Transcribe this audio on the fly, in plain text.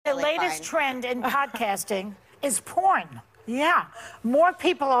perfectly fine. The latest trend in podcasting is porn. Yeah, more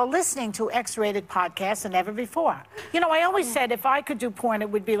people are listening to X-rated podcasts than ever before. You know, I always said if I could do porn, it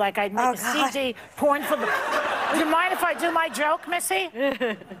would be like I'd make a CD porn for the... Do you mind if I do my joke, Missy?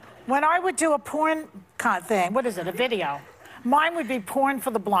 When I would do a porn thing, what is it, a video? Mine would be porn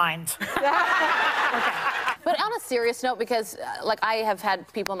for the blind. Okay. But on a serious note, because like I have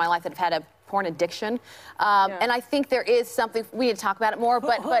had people in my life that have had a porn addiction, and I think there is something, we need to talk about it more,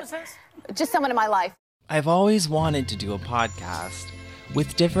 but is this? just someone in my life. I've always wanted to do a podcast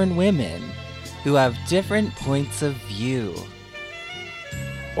with different women who have different points of view.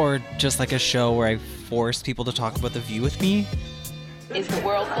 Or just like a show where I force people to talk about The View with me. Is the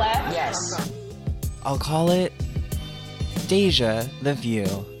world flat? Yes. I'll call it Deja The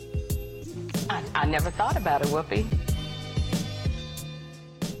View. I never thought about it, Whoopi.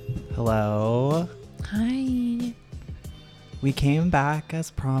 Hello. Hi. We came back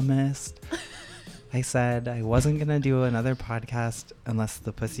as promised. I said I wasn't going to do another podcast unless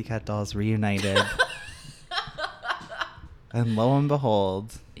the Pussycat Dolls reunited. And lo and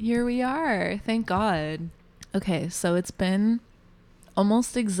behold. Here we are. Thank God. Okay, so it's been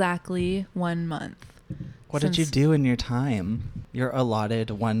almost exactly 1 month. What did you do in your time? Your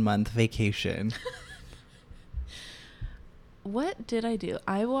allotted 1 month vacation. What did I do?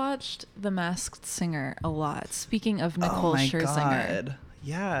 I watched The Masked Singer a lot. Speaking of Nicole Scherzinger. God.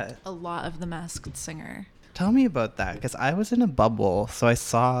 Yeah. A lot of The Masked Singer. Tell me about that, because I was in a bubble, so I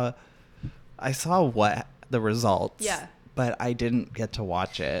saw what the results. Yeah. But I didn't get to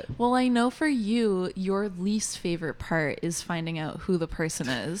watch it. Well, I know for you, your least favorite part is finding out who the person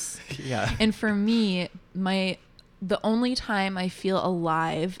is. Yeah. And for me, the only time I feel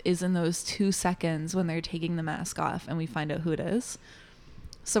alive is in those 2 seconds when they're taking the mask off and we find out who it is.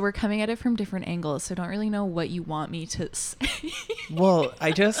 So we're coming at it from different angles, so I don't really know what you want me to say. Well,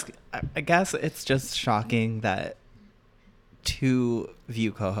 I guess it's just shocking that 2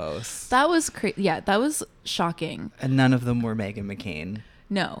 View co-hosts. That was crazy. Yeah, that was shocking. And none of them were Meghan McCain.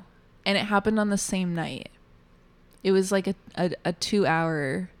 No. And it happened on the same night. It was like a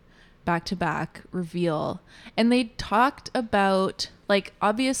 2-hour back-to-back reveal. And they talked about, like,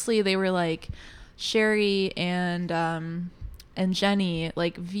 obviously they were like Sherry and Jenny,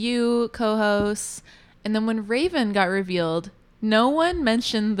 like View co-hosts. And then when Raven got revealed, no one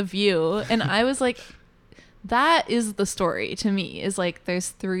mentioned The View. And I was like, that is the story to me, is like there's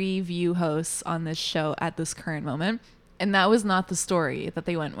 3 View hosts on this show at this current moment. And that was not the story that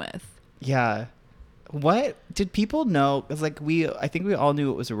they went with. Yeah. What did people know? Because like I think we all knew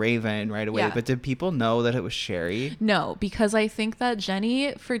it was Raven right away, Yeah. but did people know that it was Sherry? No, because I think that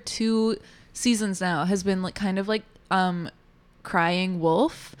Jenny for 2 seasons now has been like kind of like crying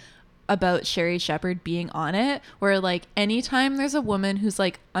wolf about Sherry Shepherd being on it, where like anytime there's a woman who's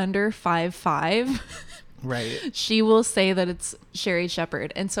like under 5'5", Right. she will say that it's Sherry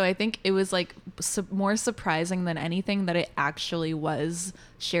Shepherd. And so I think it was like more surprising than anything that it actually was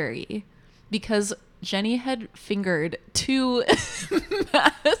Sherry, because Jenny had fingered 2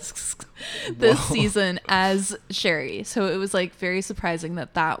 masks this season as Sherry. So it was like very surprising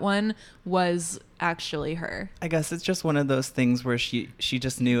that one was actually her. I guess it's just one of those things where she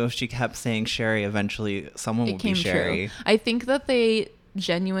just knew if she kept saying Sherry, eventually someone would be Sherry. True. I think that they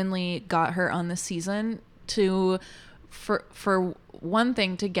genuinely got her on the season for one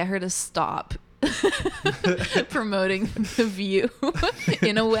thing, to get her to stop promoting The View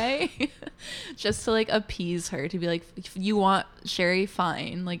in a way, just to like appease her, to be like, if you want Sherry,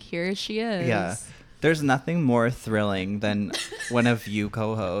 fine, like here she is. Yeah. There's nothing more thrilling than when a View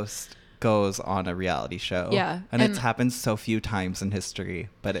co-host goes on a reality show. Yeah. And it's happened so few times in history,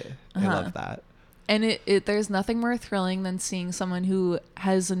 but I love that. And there's nothing more thrilling than seeing someone who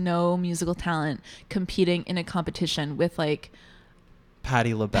has no musical talent competing in a competition with like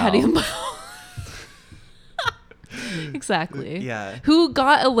Patti LaBelle. Exactly. Yeah. Who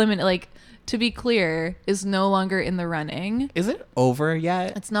got eliminated, like, to be clear, is no longer in the running. Is it over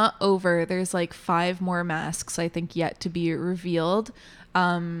yet? It's not over. There's like 5 more masks, I think, yet to be revealed.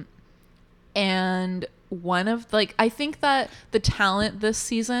 And one of, like, I think that the talent this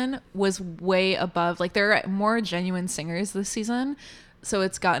season was way above, like, there are more genuine singers this season, so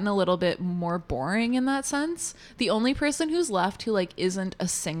it's gotten a little bit more boring in that sense. The only person who's left who like isn't a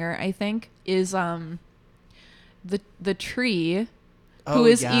singer, I think, is the tree,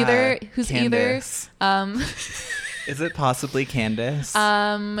 who's Candace. either Is it possibly Candace?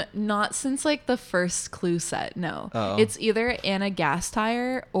 not since like the first Clue set. No. Oh. It's either Anna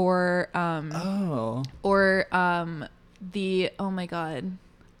Gasteyer or the, oh my God,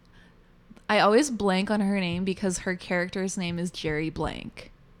 I always blank on her name because her character's name is Jerry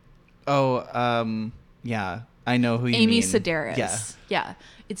Blank. Oh, yeah. I know who you mean. Amy Sedaris. Yeah. Yeah.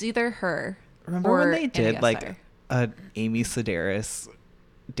 It's either her. Remember or when they did Annie like Esser. a Amy Sedaris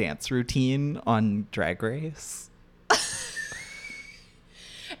dance routine on Drag Race?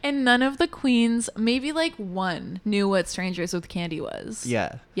 And none of the queens, maybe like one, knew what Strangers with Candy was.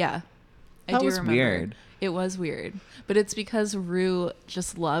 Yeah. Yeah. I That do was remember. weird. It was weird. But it's because Rue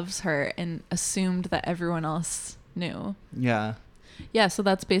just loves her and assumed that everyone else knew. Yeah. Yeah, so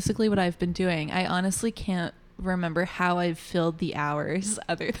that's basically what I've been doing. I honestly can't remember how I've filled the hours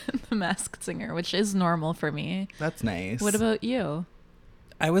other than The Masked Singer, which is normal for me. That's nice. What about you?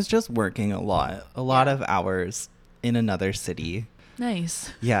 I was just working a lot of hours in another city.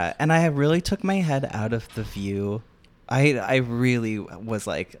 Nice. Yeah, and I really took my head out of The View. I really was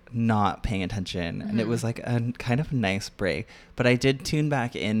like not paying attention, and it was like a kind of nice break. But I did tune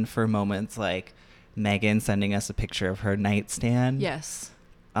back in for moments like Megan sending us a picture of her nightstand. Yes.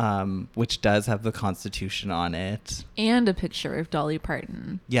 Which does have the Constitution on it. And a picture of Dolly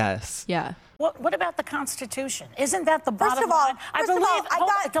Parton. Yes. Yeah. What about the Constitution? Isn't that the bottom First of all,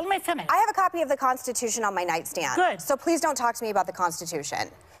 line? Let me finish. I have a copy of the Constitution on my nightstand. Good. So please don't talk to me about the Constitution.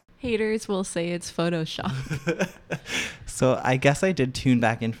 Haters will say it's Photoshop. So I guess I did tune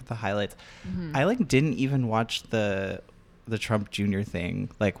back in for the highlights. I like didn't even watch the Trump Jr.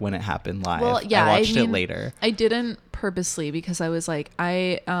 thing like when it happened live. Well, yeah, I watched it mean, later. I didn't purposely because I was like,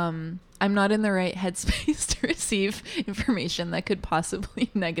 I'm not in the right headspace to receive information that could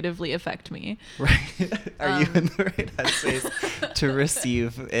possibly negatively affect me. Right. Are you in the right headspace to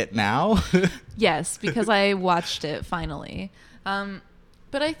receive it now? Yes, because I watched it finally.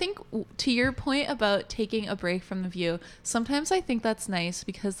 But I think to your point about taking a break from The View, sometimes I think that's nice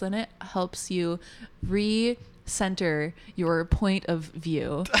because then it helps you recenter your point of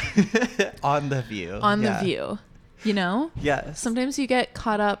view On The View. on Yeah. The View. You know? Yes. Sometimes you get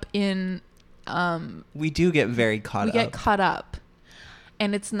caught up in We do get very caught we up. get caught up,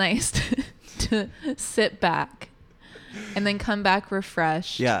 and it's nice to sit back and then come back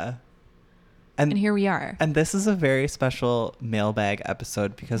refreshed. Yeah. And here we are. And this is a very special mailbag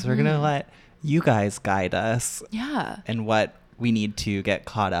episode because we're going to let you guys guide us Yeah. and what we need to get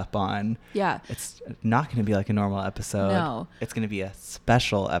caught up on. Yeah. It's not going to be like a normal episode. No. It's going to be a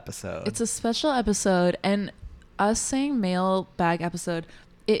special episode. It's a special episode, and us saying mailbag episode,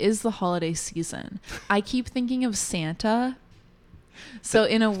 it is the holiday season. I keep thinking of Santa. So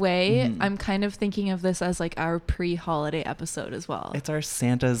in a way, I'm kind of thinking of this as like our pre-holiday episode as well. It's our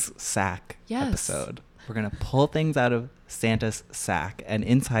Santa's sack Yes. episode. We're going to pull things out of Santa's sack, and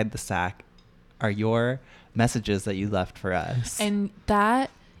inside the sack are your messages that you left for us. And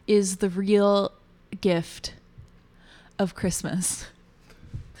that is the real gift of Christmas.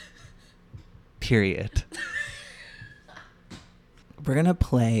 Period. We're going to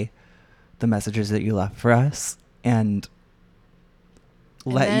play the messages that you left for us and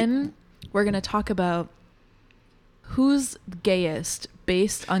And let then we're going to talk about who's gayest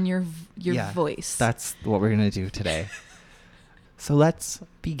based on your Yeah, voice. That's what we're going to do today. So let's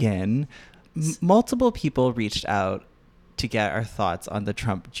begin. Multiple people reached out to get our thoughts on the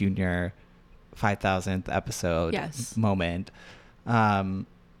Trump Jr. 5,000th episode Yes. moment.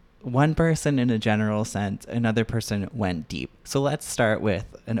 One person in a general sense, another person went deep. So let's start with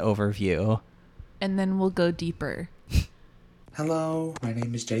an overview. And then we'll go deeper. Hello, my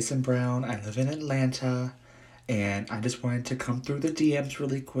name is Jason Brown. I live in Atlanta, and I just wanted to come through the DMs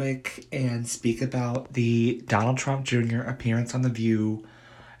really quick and speak about the Donald Trump Jr. appearance on The View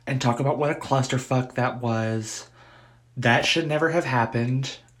and talk about what a clusterfuck that was. That should never have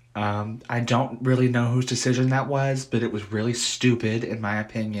happened. I don't really know whose decision that was, but it was really stupid in my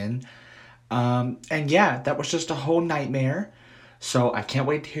opinion. And yeah, that was just a whole nightmare. So I can't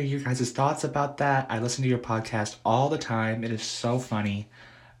wait to hear your guys' thoughts about that. I listen to your podcast all the time. It is so funny.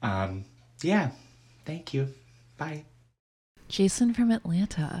 Yeah, thank you. Bye. Jason from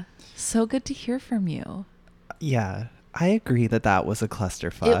Atlanta. So good to hear from you. Yeah, I agree that that was a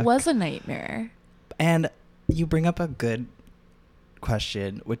clusterfuck. It was a nightmare. And you bring up a good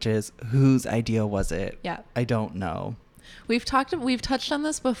question, which is whose idea was it? Yeah. I don't know. We've touched on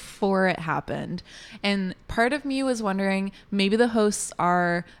this before it happened, and part of me was wondering maybe the hosts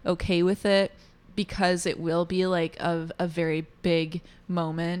are okay with it because it will be like a very big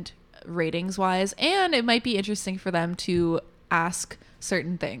moment ratings wise, and it might be interesting for them to ask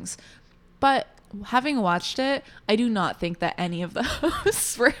certain things. But having watched it, I do not think that any of the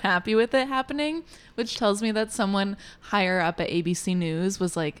hosts were happy with it happening, which tells me that someone higher up at ABC News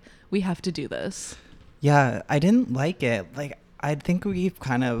was like, we have to do this. Yeah, I didn't like it. Like, I think we've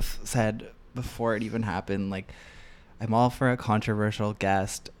kind of said before it even happened, like, I'm all for a controversial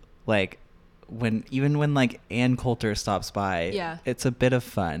guest. like even when like Ann Coulter stops by, it's a bit of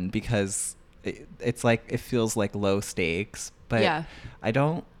fun because it's like it feels like low stakes, but I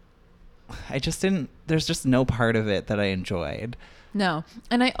just didn't. There's just no part of it that I enjoyed. No.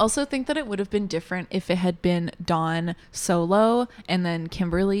 And I also think that it would have been different if it had been Dawn solo and then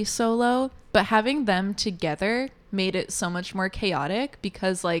Kimberly solo. But having them together made it so much more chaotic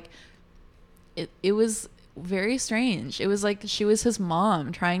because, like, it was very strange. It was like she was his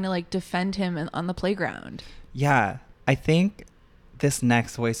mom trying to, like, defend him on the playground. Yeah. I think this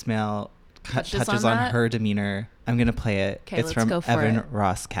next voicemail touches on her demeanor. I'm going to play it. Okay, it's from Evan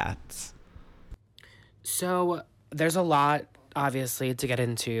Ross Katz. So there's a lot, obviously, to get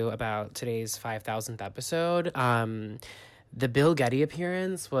into about today's 5,000th episode. The Bill Getty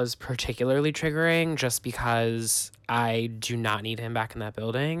appearance was particularly triggering just because I do not need him back in that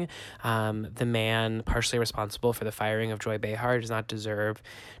building. The man partially responsible for the firing of Joy Behar does not deserve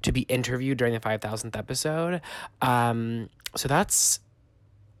to be interviewed during the 5,000th episode. So that's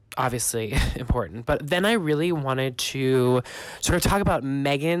obviously important. But then I really wanted to sort of talk about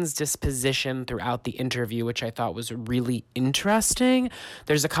Megan's disposition throughout the interview, which I thought was really interesting.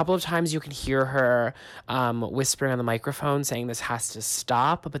 There's a couple of times you can hear her whispering on the microphone saying this has to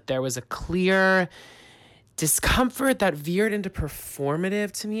stop, but there was a clear discomfort that veered into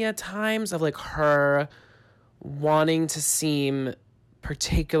performative to me at times of like her wanting to seem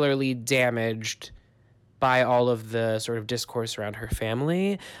particularly damaged by all of the sort of discourse around her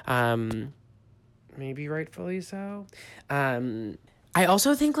family, maybe rightfully so. I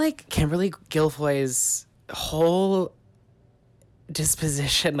also think like Kimberly Guilfoy's whole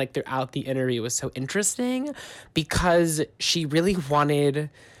disposition like throughout the interview was so interesting because she really wanted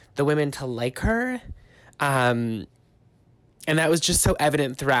the women to like her. And that was just so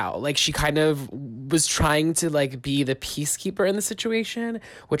evident throughout. Like, she kind of was trying to, like, be the peacekeeper in the situation,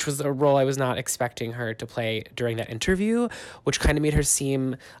 which was a role I was not expecting her to play during that interview, which kind of made her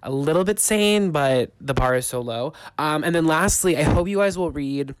seem a little bit sane, but the bar is so low. And then lastly, I hope you guys will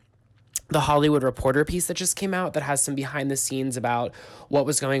read the Hollywood Reporter piece that just came out that has some behind the scenes about what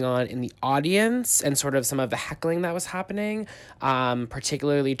was going on in the audience and sort of some of the heckling that was happening,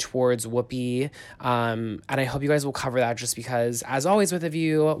 particularly towards Whoopi. And I hope you guys will cover that just because, as always with The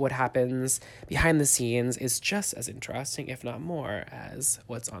View, what happens behind the scenes is just as interesting, if not more, as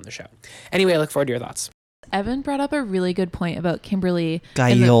what's on the show. Anyway, I look forward to your thoughts. Evan brought up a really good point about Kimberly.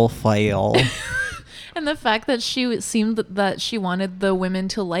 Guilfoyle. And the fact that she seemed that she wanted the women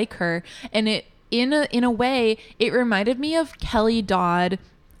to like her, and it in a way it reminded me of Kelly Dodd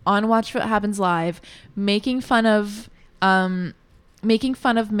on Watch What Happens Live making fun of Megan,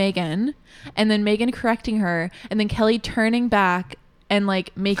 and then Megan correcting her, and then Kelly turning back and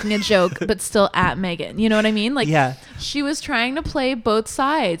like making a joke but still at Megan. You know what I mean? Like, yeah, she was trying to play both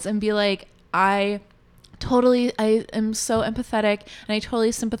sides and be like, I am so empathetic and I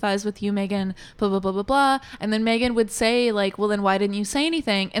totally sympathize with you, Megan, blah, blah, blah, blah, blah. And then Megan would say like, well, then why didn't you say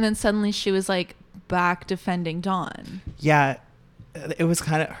anything? And then suddenly she was like back defending Dawn. Yeah. It was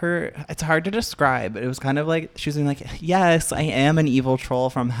kind of her, it's hard to describe, but it was kind of like, she was being like, yes, I am an evil troll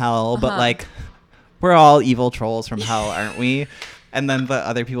from hell, but like, we're all evil trolls from hell, aren't we? And then the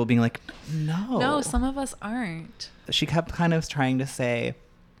other people being like, no, some of us aren't. She kept kind of trying to say,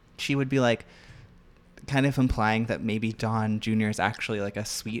 she would be like, kind of implying that maybe Dawn Jr. is actually like a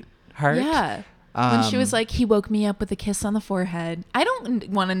sweetheart. Yeah. When she was like, he woke me up with a kiss on the forehead. I don't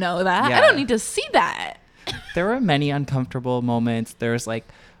want to know that. Yeah. I don't need to see that. There were many uncomfortable moments. There was like,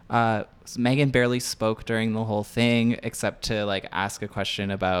 Megan barely spoke during the whole thing, except to like ask a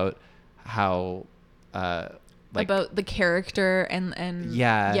question about how, about the character and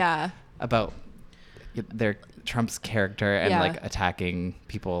about their Trump's character and like attacking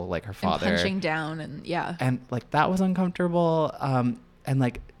people like her father, and punching down, and like that was uncomfortable. And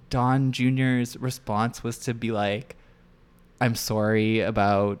like Dawn Jr.'s response was to be like, I'm sorry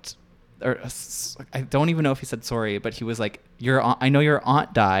about, or I don't even know if he said sorry, but he was like, I know your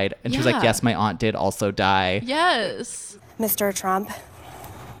aunt died, and she was like, yes, my aunt did also die. Yes. Mr. Trump,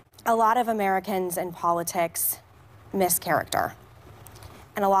 a lot of Americans in politics miss character,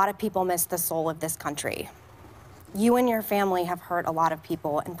 and a lot of people miss the soul of this country. You and your family have hurt a lot of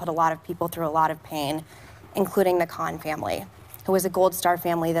people and put a lot of people through a lot of pain, including the Khan family, who is a Gold Star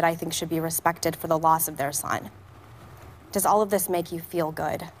family that I think should be respected for the loss of their son. Does all of this make you feel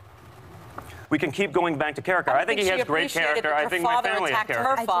good? we can keep going back to character. I think he has great character. I think my family has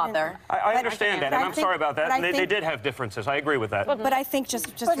character. Her father. I understand that, and I'm sorry about that. They did have differences. I agree with that. But I think just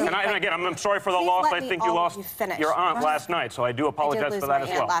and again, I'm sorry for the loss. I think you lost your aunt last night, so I do apologize for that as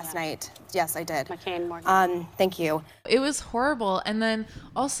well. Last night. Yes, I did. McCain, Morgan. Thank you. It was horrible. And then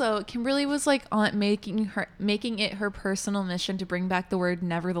also Kimberly was like making it her personal mission to bring back the word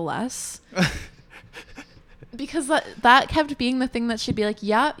nevertheless. Because that kept being the thing that she'd be like,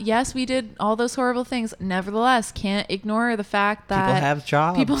 yeah, yes, we did all those horrible things. Nevertheless, can't ignore the fact that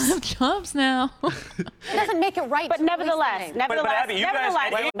people have jobs now. It doesn't make it right. But nevertheless.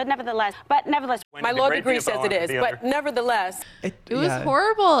 My law degree says it is, but nevertheless. It was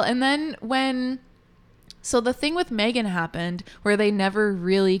horrible. And then so the thing with Meghan happened where they never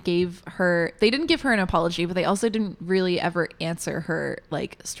really they didn't give her an apology, but they also didn't really ever answer her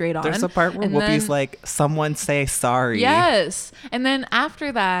like straight on. There's a part where Whoopi's like, someone say sorry. Yes. And then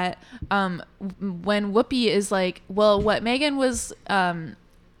after that, when Whoopi is like, well, what Meghan was,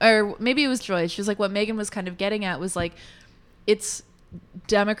 or maybe it was Joyce, she was like, what Meghan was kind of getting at was like, it's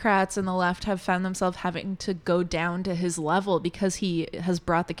Democrats and the left have found themselves having to go down to his level because he has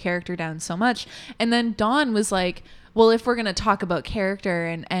brought the character down so much. And then Dawn was like, well, if we're going to talk about character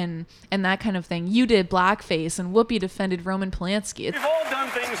and that kind of thing, you did blackface and Whoopi defended Roman Polanski. We've all done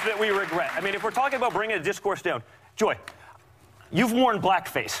things that we regret. I mean, if we're talking about bringing a discourse down, Joy, you've worn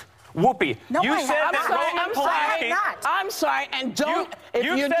blackface. Whoopi, you said that Roman Polanski. I'm sorry, and don't.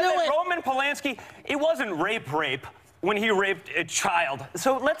 You said that Roman Polanski, it wasn't rape when he raped a child.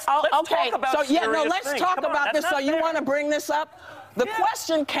 So let's talk about let's talk about this. So you want to bring this up? The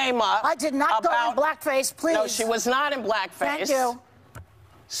question came up. I did not go in blackface, please. No, she was not in blackface. Thank you.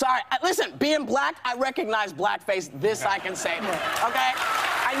 Sorry. Listen, being black, I recognize blackface. This I can say. Okay?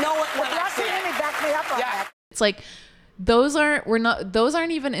 I know it when I see it. Back me up on that. It's like those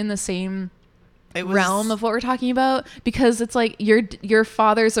aren't even in the same realm of what we're talking about, because it's like your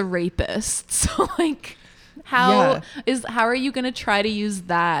father's a rapist. So like how are you going to try to use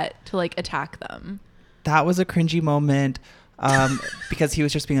that to like attack them? That was a cringy moment. Because he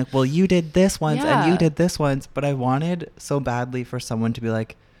was just being like, well, you did this once and you did this once. But I wanted so badly for someone to be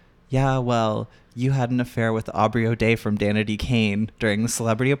like, yeah, well, you had an affair with Aubrey O'Day from Danity Kane during The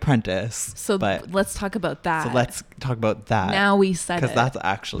Celebrity Apprentice. So let's talk about that. So let's talk about that. Now we said it. Because that's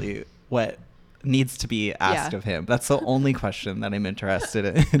actually what needs to be asked of him. That's the only question that I'm interested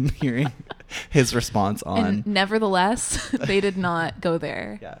in hearing his response on. And nevertheless, they did not go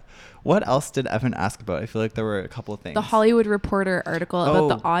there. Yeah. What else did Evan ask about? I feel like there were a couple of things. The Hollywood Reporter article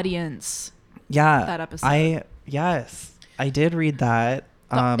about the audience. Yeah. That episode. I did read that.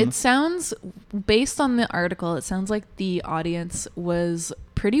 It sounds, based on the article, it sounds like the audience was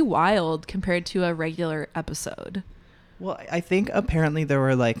pretty wild compared to a regular episode. Well, I think apparently there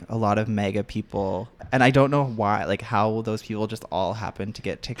were like a lot of mega people, and I don't know why, like how those people just all happened to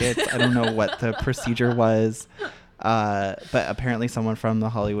get tickets. I don't know what the procedure was. But apparently someone from the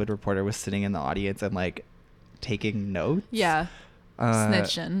Hollywood Reporter was sitting in the audience and like taking notes. Yeah.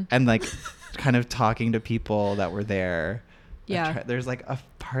 Snitching. And like kind of talking to people that were there. Yeah. There's like a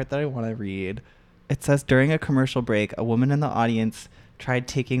part that I want to read. It says, during a commercial break, a woman in the audience tried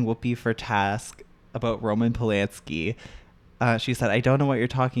taking Whoopi for task about Roman Polanski. She said, I don't know what you're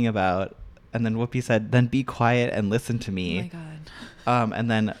talking about. And then Whoopi said, then be quiet and listen to me. Oh my God. And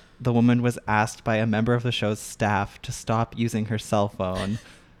then the woman was asked by a member of the show's staff to stop using her cell phone.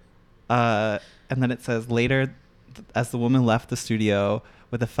 And then it says, later, as the woman left the studio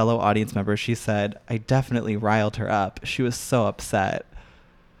with a fellow audience member, she said, I definitely riled her up. She was so upset.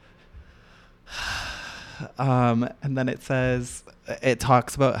 And then it says, it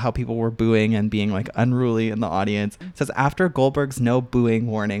talks about how people were booing and being like unruly in the audience. It says, after Goldberg's no booing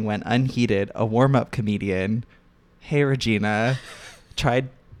warning went unheeded, a warm-up comedian, Hey Regina, tried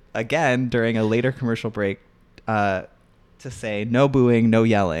again during a later commercial break to say, no booing, no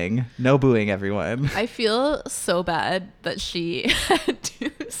yelling, no booing, everyone. I feel so bad that she had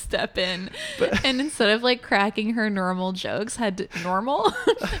to step in and instead of like cracking her normal jokes,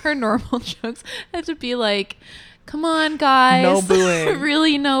 her normal jokes had to be like, come on, guys. No booing.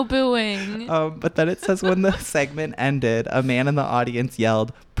 Really, no booing. But then it says, when the segment ended, a man in the audience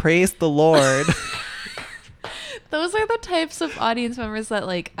yelled, praise the Lord. Those are the types of audience members that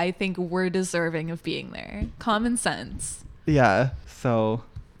like I think were deserving of being there. Common sense. Yeah. So,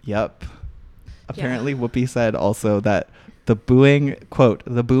 yep. Apparently, Whoopi said also that the booing, quote,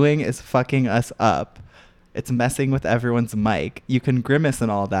 the booing is fucking us up. It's messing with everyone's mic. You can grimace and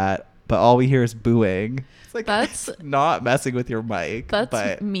all that, but all we hear is booing. It's like, That's not messing with your mic.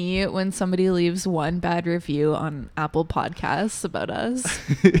 That's me when somebody leaves one bad review on Apple Podcasts about us.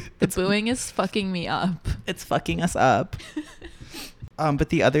 The booing is fucking me up. It's fucking us up. But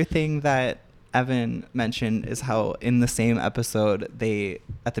the other thing that Evan mentioned is how in the same episode,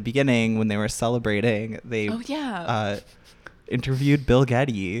 at the beginning when they were celebrating, they interviewed Bill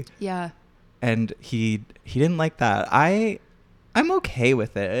Getty. Yeah. And he didn't like that. I'm okay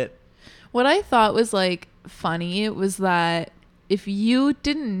with it. What I thought was like funny was that if you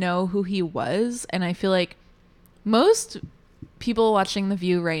didn't know who he was, and I feel like most people watching The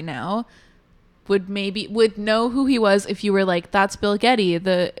View right now would know who he was if you were like, that's Bill Getty,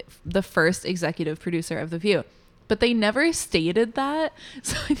 the first executive producer of The View. But they never stated that.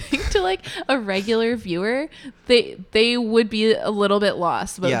 So I think to like a regular viewer, they would be a little bit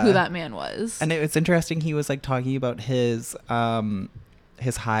lost about who that man was. And it's interesting. He was like talking about his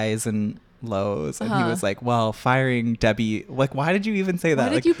highs and lows. And he was like, well, firing Debbie, like, why did you even say that? Why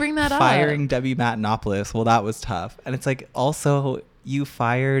did like, you bring that up? Firing Debbie Matenopoulos. Well, that was tough. And it's like, also you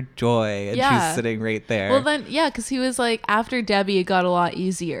fired Joy and she's sitting right there. Well then, because he was like, after Debbie, it got a lot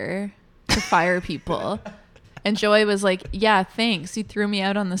easier to fire people. And Joy was like, yeah, thanks. You threw me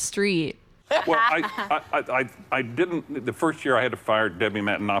out on the street. Well, I didn't. The first year I had to fire Debbie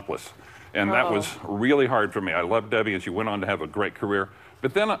Matenopoulos. And that was really hard for me. I love Debbie, and she went on to have a great career.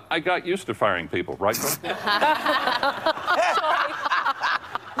 But then I got used to firing people, right?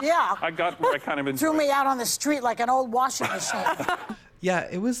 Yeah. I kind of threw me out on the street like an old washing machine. Yeah,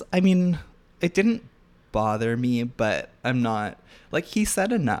 it was, I mean, it didn't bother me, but I'm not, like, he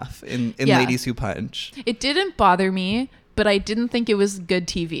said enough in Ladies Who Punch. It didn't bother me, but I didn't think it was good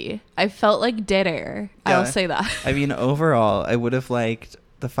TV. I felt like dead air. Yeah. I'll say that. I mean, overall, I would have liked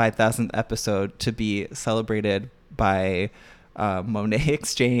the 5,000th episode to be celebrated by Monet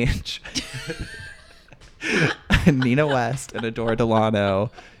Exchange, Nina West, and Adore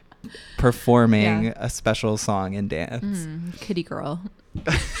Delano performing a special song and dance. Kitty girl.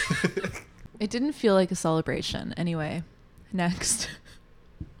 It didn't feel like a celebration. Anyway, next.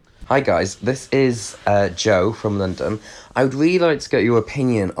 Hi guys, this is Joe from London. I would really like to get your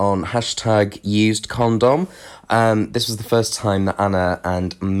opinion on #UsedCondom. This was the first time that Anna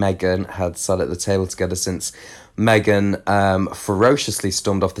and Meghan had sat at the table together since Meghan ferociously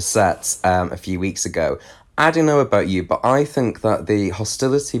stormed off the set a few weeks ago. I don't know about you, but I think that the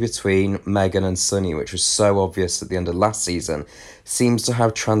hostility between Meghan and Sunny, which was so obvious at the end of last season, seems to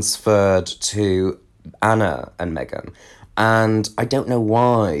have transferred to Anna and Meghan. And I don't know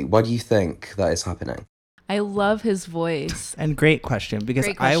why. Why do you think that is happening? I love his voice. And great question, because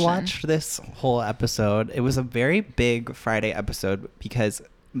I watched this whole episode. It was a very big Friday episode because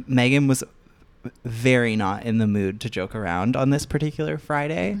Meghan was very not in the mood to joke around on this particular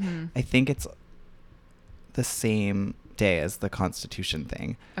Friday. Mm-hmm. I think it's the same day as the Constitution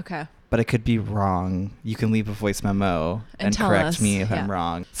thing. Okay. But I could be wrong. You can leave a voice memo and tell correct us. me if I'm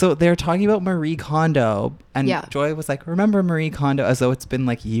wrong. So they're talking about Marie Kondo, and Joy was like, remember Marie Kondo, as though it's been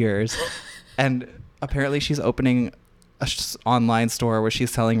like years. And apparently she's opening an online store where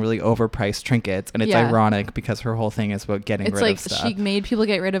she's selling really overpriced trinkets, and it's ironic because her whole thing is about getting rid of stuff. It's like she made people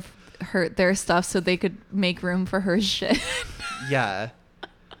get rid of their stuff so they could make room for her shit. Yeah.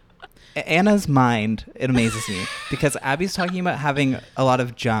 Anna's mind, it amazes me because Abby's talking about having a lot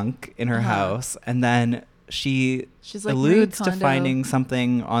of junk in her house, and then she's like, alludes to finding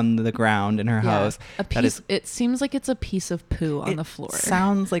something on the ground in her house. It seems like it's a piece of poo on the floor.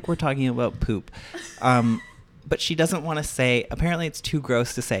 Sounds like we're talking about poop. But she doesn't want to say, apparently it's too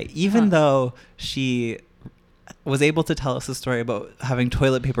gross to say, even though she was able to tell us a story about having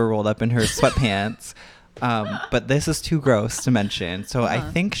toilet paper rolled up in her sweatpants. But this is too gross to mention. So I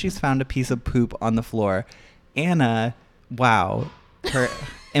think she's found a piece of poop on the floor. Anna, wow, her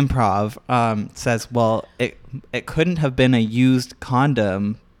improv says, well, it couldn't have been a used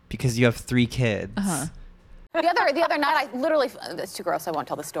condom because you have 3 kids. The other night, I literally, it's too gross, I won't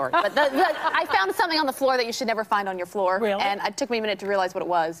tell the story. But I found something on the floor that you should never find on your floor. Really? And it took me a minute to realize what it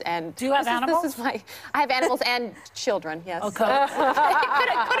was. And do you have animals? I have animals and children, yes. Okay.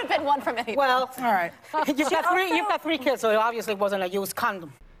 It could have been one from anyone. Well, all right. You've got 3 kids, so it obviously wasn't a used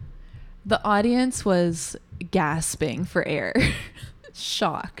condom. The audience was gasping for air.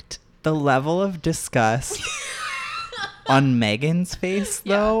 Shocked. The level of disgust on Meghan's face,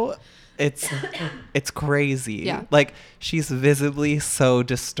 though, it's crazy. Yeah. Like, she's visibly so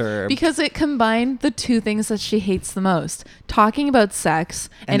disturbed. Because it combined the 2 things that she hates the most. Talking about sex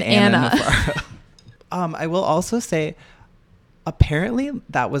and Anna. I will also say, Apparently,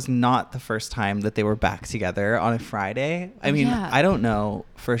 that was not the first time that they were back together on a Friday. I mean, Yeah. I don't know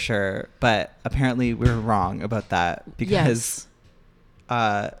for sure, but apparently we were wrong about that because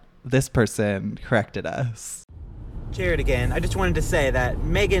this person corrected us. Jared again. I just wanted to say that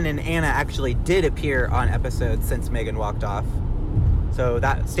Megan and Anna actually did appear on episodes since Megan walked off. So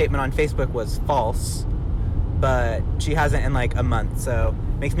that statement on Facebook was false, but she hasn't in like a month. So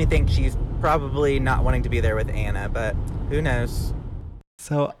makes me think she's probably not wanting to be there with Anna, but who knows?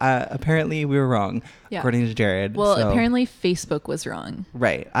 So apparently we were wrong, according to Jared. Well, so, apparently Facebook was wrong.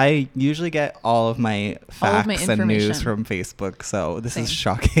 Right. I usually get all of my facts and news from Facebook, so this is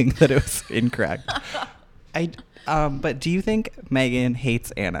shocking that it was incorrect. But do you think Megan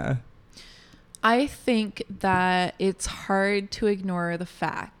hates Anna? I think that it's hard to ignore the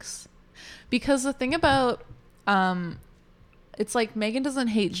facts. Because the thing about it's like Megan doesn't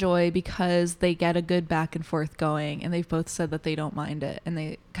hate Joy because they get a good back and forth going, and they've both said that they don't mind it and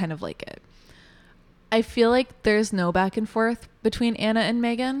they kind of like it. I feel like there's no back and forth between Anna and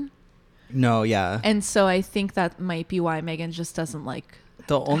Megan. No, yeah. And so I think that might be why Megan just doesn't like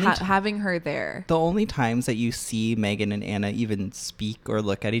having her there. The only times that you see Megan and Anna even speak or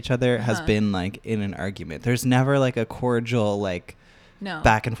look at each other has been like in an argument. There's never like a cordial like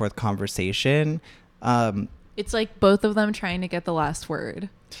back and forth conversation. It's like both of them trying to get the last word.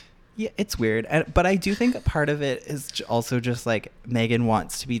 Yeah, it's weird. But I do think part of it is also just like Megan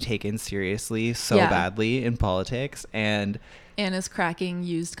wants to be taken seriously so badly in politics, and Anna's cracking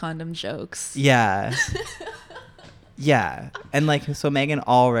used condom jokes. Yeah. Yeah. And like, so Megan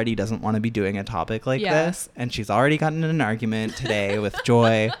already doesn't want to be doing a topic like this. And she's already gotten in an argument today with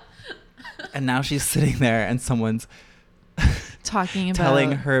Joy. And now she's sitting there and someone's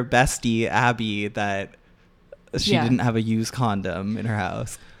telling her bestie, Abby, that she didn't have a used condom in her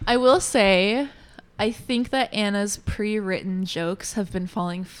house. I will say, I think that Anna's pre-written jokes have been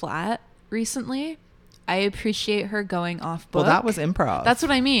falling flat recently. I appreciate her going off book. Well, that was improv. That's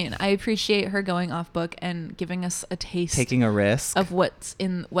what I mean. I appreciate her going off book and giving us a taste, taking a risk of what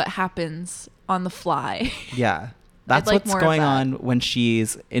happens on the fly. Yeah. That's like what's going on when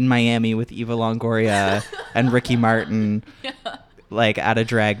she's in Miami with Eva Longoria and Ricky Martin. Yeah. Like at a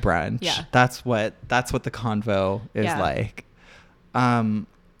drag brunch. Yeah. That's what the convo is like.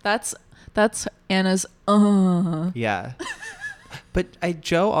 That's Anna's Yeah. But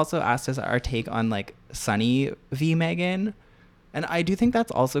Joe also asked us our take on like Sunny v. Megan. And I do think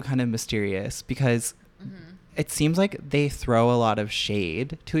that's also kind of mysterious because it seems like they throw a lot of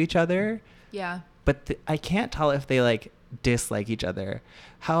shade to each other. Yeah. But I can't tell if they like dislike each other.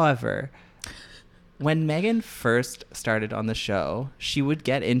 However, when Megan first started on the show, she would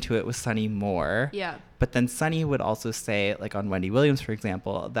get into it with Sunny more. Yeah. But then Sunny would also say, like on Wendy Williams, for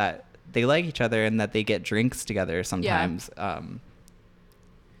example, that they like each other and that they get drinks together sometimes. Yeah.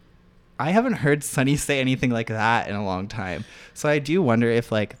 I haven't heard Sunny say anything like that in a long time. So I do wonder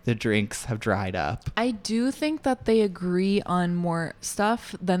if like the drinks have dried up. I do think that they agree on more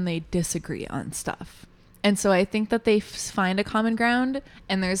stuff than they disagree on stuff. And so I think that they find a common ground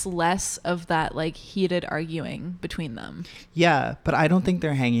and there's less of that like heated arguing between them. Yeah, but I don't think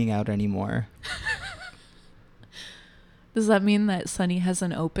they're hanging out anymore. Does that mean that Sunny has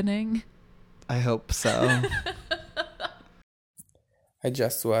an opening? I hope so. I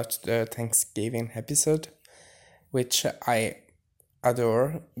just watched the Thanksgiving episode, which I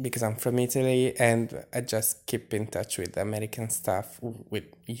adore because I'm from Italy and I just keep in touch with American stuff, with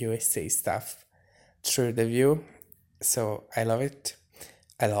USA stuff through The View. So I love it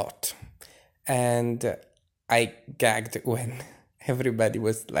a lot. And I gagged when everybody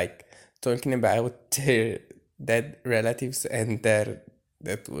was like talking about their dead relatives and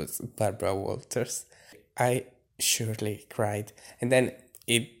that was Barbara Walters. I surely cried. And then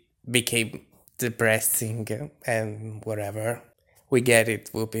it became depressing and whatever. We get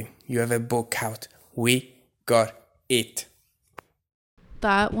it, Whoopi. You have a book out. We got it.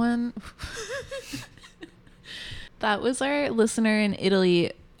 That one... That was our listener in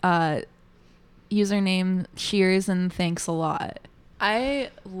Italy, username cheers and thanks a lot. I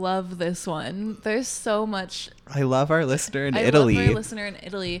love this one. There's so much. I love our listener in Italy. I love our listener in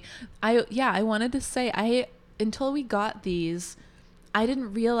Italy. I wanted to say, until we got these, I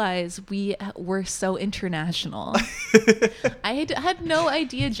didn't realize we were so international. I had no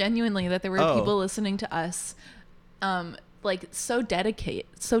idea genuinely that there were people listening to us, like so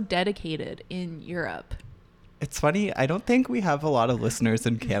dedicated in Europe. It's funny. I don't think we have a lot of listeners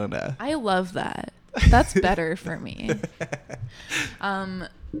in Canada. I love that. That's better for me.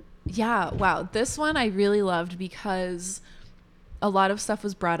 Yeah. Wow. This one I really loved because a lot of stuff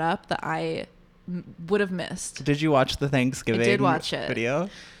was brought up that I would have missed. Did you watch the Thanksgiving I did watch it. video?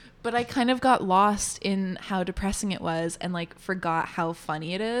 But I kind of got lost in how depressing it was and like forgot how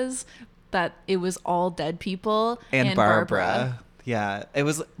funny it is that it was all dead people and Barbara. Yeah, it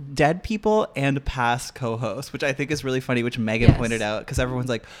was dead people and past co-hosts, which I think is really funny, which Megan pointed out, because everyone's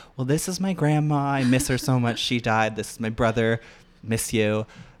like, well, this is my grandma. I miss her so much. She died. This is my brother. Miss you.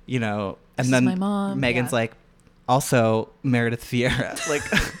 You know, and This then is my mom. Megan's like, also Meredith Vieira. Like,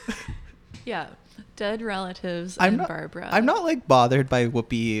 yeah, dead relatives I'm and not, Barbara. I'm not like bothered by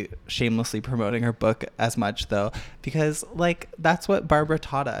Whoopi shamelessly promoting her book as much though, because like that's what Barbara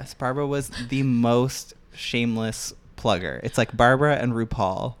taught us. Barbara was the most shameless plugger. It's like Barbara and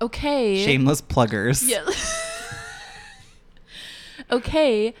RuPaul. Okay. Shameless pluggers. Yeah.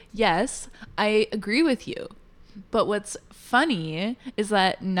 Okay, yes, I agree with you. But what's funny is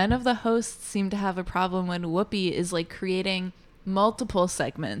that none of the hosts seem to have a problem when Whoopi is like creating multiple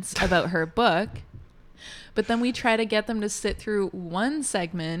segments about her book. But then we try to get them to sit through one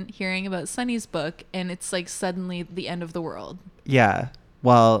segment hearing about Sunny's book, and it's like suddenly the end of the world. Yeah.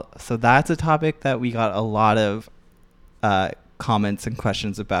 Well, so that's a topic that we got a lot of comments and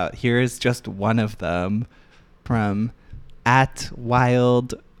questions about. Here is just one of them from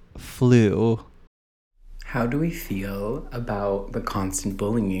 @WildFlu. How do we feel about the constant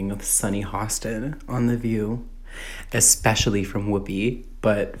bullying of Sunny Hostin on The View? Especially from Whoopi,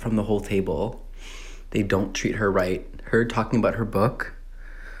 but from the whole table. They don't treat her right. Her talking about her book.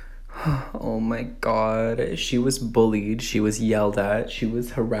 Oh my God. She was bullied. She was yelled at. She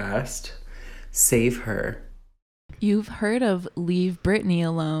was harassed. Save her. You've heard of Leave Britney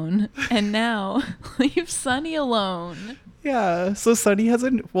Alone, and now Leave Sunny Alone. Yeah. So Sunny has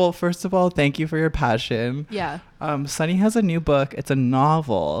well, first of all, thank you for your passion. Yeah. Sunny has a new book. It's a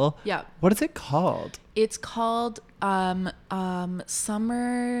novel. Yeah. What is it called? It's called Summers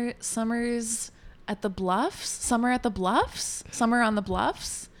at the Bluffs? Summer at the Bluffs? Summer on the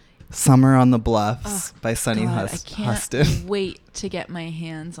Bluffs? Summer on the Bluffs by Sunny God, I Hostin. can't wait to get my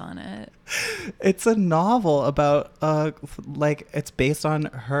hands on it. It's a novel about like it's based on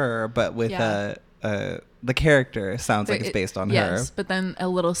her, but with the character sounds like it's based on her. Yes, but then a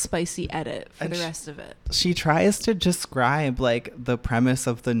little spicy edit for And the rest of it. She tries to describe like the premise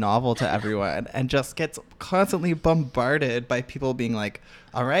of the novel to everyone and just gets constantly bombarded by people being like,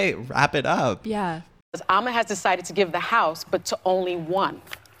 all right, wrap it up. Yeah. Alma has decided to give the house, but to only one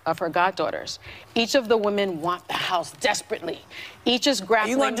of her goddaughters. Each of the women want the house desperately. Each is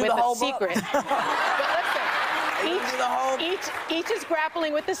grappling with a secret. Each is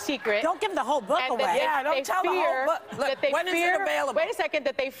grappling with a secret. Don't give the whole book away. Yeah, don't tell the whole book. Look, when is it available? Wait a second,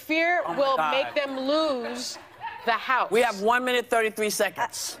 that they fear will make them lose the house. We have 1 minute 33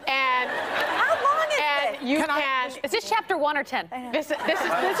 seconds. And how long is and you can. Is this chapter 1 or 10? This is just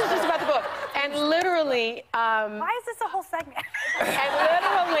about the book. And literally. Why is this a whole segment? And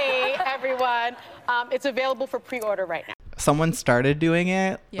literally, everyone, it's available for pre-order right now. Someone started doing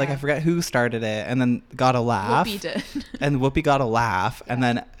it. Like I forget who started it, and then got a laugh. Whoopi did. And Whoopi got a laugh, and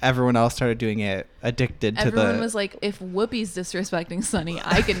then everyone else started doing it, addicted to Everyone was like, if Whoopi's disrespecting Sunny,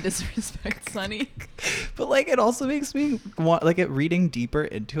 I can disrespect Sunny. But like, it also makes me want, like, reading deeper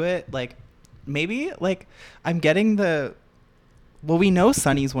into it. Like, maybe like I'm getting the. Well, we know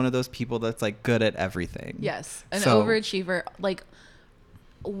Sunny's one of those people that's like good at everything. Yes, an overachiever. Like,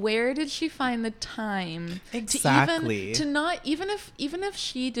 where did she find the time exactly to not even if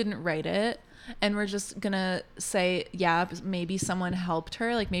she didn't write it and we're just gonna say maybe someone helped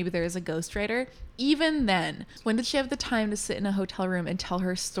her, like maybe there is a ghostwriter, even then when did she have the time to sit in a hotel room and tell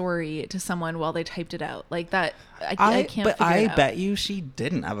her story to someone while they typed it out like that? I can't but figure it out. bet you she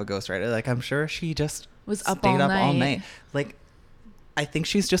didn't have a ghostwriter. Like, I'm sure she just was stayed up all night. Like, I think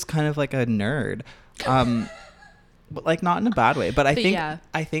she's just kind of like a nerd. But like not in a bad way, but I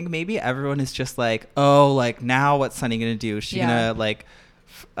think maybe everyone is just like, oh, like now what's Sunny gonna do? Is she gonna like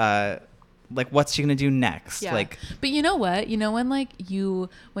what's she gonna do next? Yeah. Like, but you know what? You know when like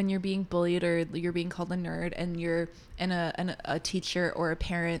when you're being bullied or you're being called a nerd and a teacher or a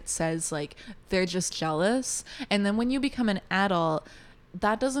parent says like they're just jealous, and then when you become an adult,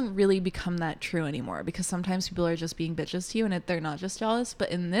 that doesn't really become that true anymore because sometimes people are just being bitches to you and they're not just jealous.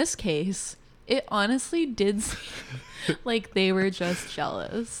 But in this case, it honestly did seem like they were just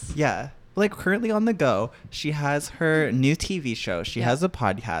jealous. Yeah. Like currently on the go, she has her new TV show. She has a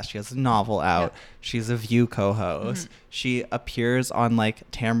podcast. She has a novel out. She's a View co-host. She appears on like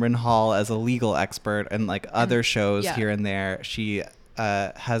Tamron Hall as a legal expert and like other shows here and there. She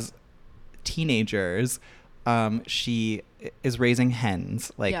has teenagers she is raising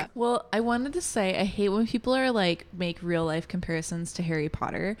hens. Like, yeah. Well, I wanted to say I hate when people are like make real life comparisons to Harry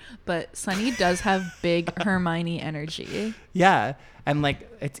Potter, but Sunny does have big Hermione energy. Yeah, and like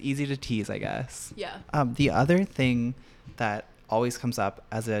it's easy to tease, I guess. Yeah. The other thing that always comes up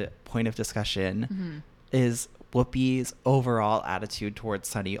as a point of discussion is Whoopi's overall attitude towards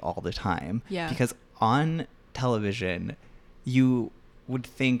Sunny all the time. Yeah. Because on television, you would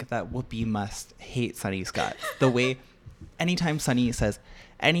think that Whoopi must hate Sunny's guts. The way anytime Sunny says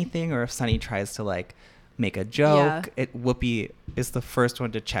anything, or if Sunny tries to like make a joke, Whoopi is the first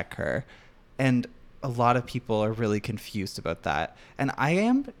one to check her. And a lot of people are really confused about that. And I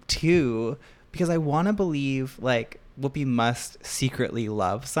am too, because I want to believe like Whoopi must secretly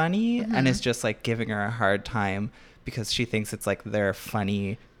love Sunny and is just like giving her a hard time because she thinks it's like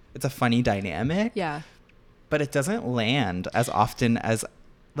it's a funny dynamic. Yeah. But it doesn't land as often as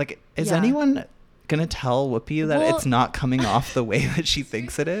like, is anyone gonna tell Whoopi that it's not coming off the way that she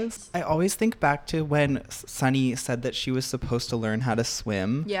thinks it is? I always think back to when Sunny said that she was supposed to learn how to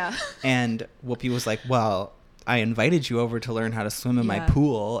swim. Yeah. And Whoopi was like, well, I invited you over to learn how to swim in my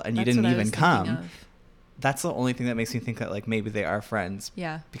pool and you didn't even come. That's the only thing that makes me think that like maybe they are friends.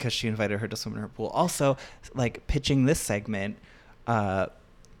 Yeah. Because she invited her to swim in her pool. Also, like pitching this segment,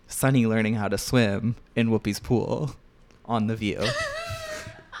 Sunny learning how to swim in Whoopi's pool on The View.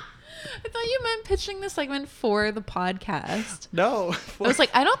 I thought you meant pitching the segment for the podcast. No. I was like,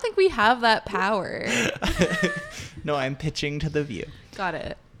 I don't think we have that power. No, I'm pitching to The View. Got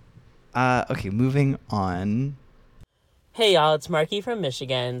it. Okay, moving on. Hey y'all, it's Marky from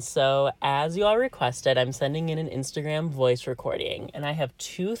Michigan. So as you all requested, I'm sending in an Instagram voice recording, and I have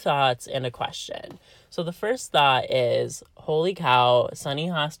 2 thoughts and a question. So the first thought is, holy cow, Sunny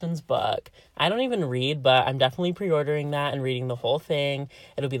Hostin's book. I don't even read, but I'm definitely pre-ordering that and reading the whole thing.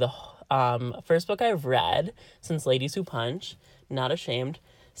 It'll be the first book I've read since Ladies Who Punch. Not ashamed.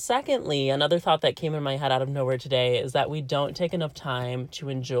 Secondly, another thought that came in my head out of nowhere today is that we don't take enough time to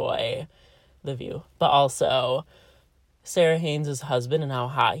enjoy The View, but also Sarah Haynes' husband and how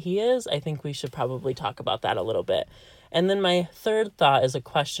hot he is. I think we should probably talk about that a little bit. And then my third thought is a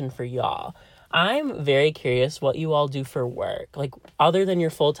question for y'all. I'm very curious what you all do for work, like other than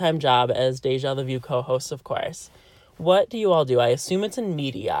your full-time job as Deja The View co-host, of course. What do you all do? I assume it's in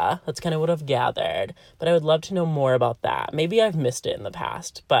media. That's kind of what I've gathered, but I would love to know more about that. Maybe I've missed it in the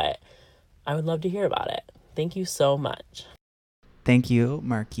past, but I would love to hear about it. Thank you so much. Thank you,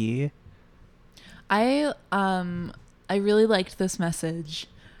 Marky. I really liked this message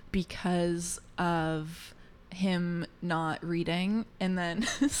because of him not reading and then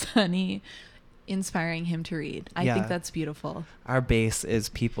Sunny inspiring him to read. I think that's beautiful. Our base is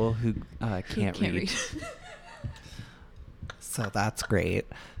people who can't read. So that's great.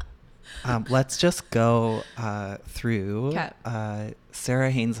 Let's just go through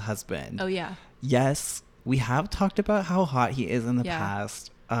Sarah Haynes' husband. Oh, yeah. Yes, we have talked about how hot he is in the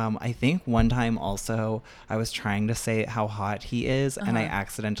past. I think one time also I was trying to say how hot he is and I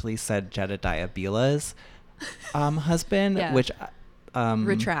accidentally said Jedediah Bila's husband, which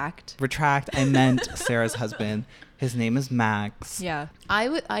retract. I meant Sarah's husband. His name is Max. Yeah.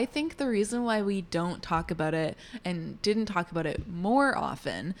 I think the reason why we don't talk about it and didn't talk about it more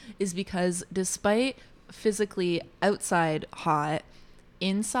often is because despite physically outside hot,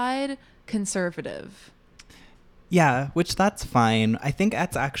 inside conservative. Yeah, which that's fine. I think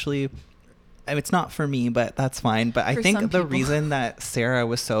that's actually, it's not for me, but that's fine. But I think the reason that Sarah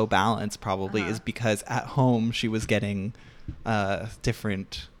was so balanced probably is because at home she was getting a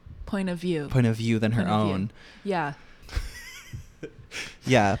different point of view than her own. Yeah.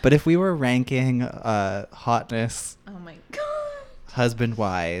 Yeah, but if we were ranking hotness, oh my god, husband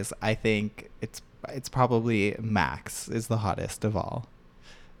wise, I think it's probably Max is the hottest of all,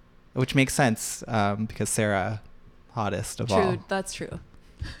 which makes sense because Sarah, hottest of all. True, that's true.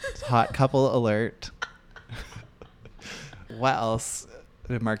 Hot couple alert. What else,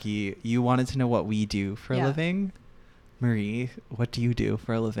 Marky? You wanted to know what we do for a living. Marie, what do you do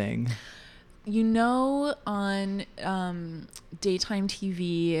for a living? You know, on daytime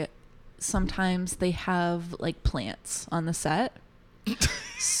TV, sometimes they have like plants on the set.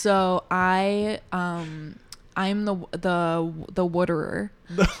 So I'm the waterer.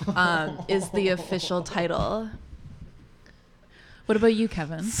 Is the official title. What about you,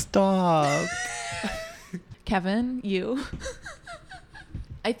 Kevin? Stop. Kevin, you.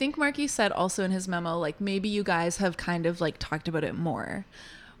 I think Marky said also in his memo, like, maybe you guys have kind of like talked about it more.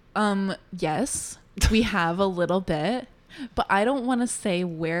 Yes, we have a little bit, but I don't want to say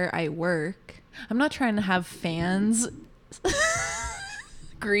where I work. I'm not trying to have fans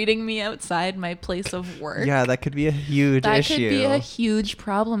greeting me outside my place of work. Yeah, that could be a huge issue. That could be a huge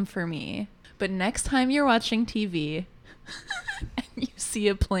problem for me. But next time you're watching TV and you see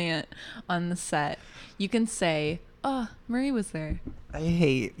a plant on the set, you can say, "Oh, Marie was there." I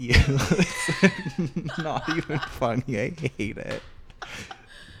hate you. It's not even funny. I hate it.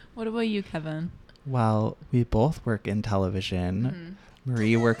 What about you, Kevin? Well, we both work in television.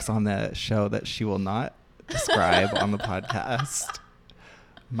 Marie works on the show that she will not describe on the podcast.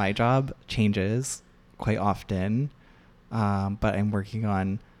 My job changes quite often, but I'm working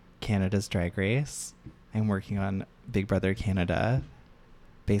on Canada's Drag Race. I'm working on Big Brother Canada.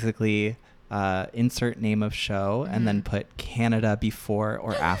 Basically, insert name of show and then put Canada before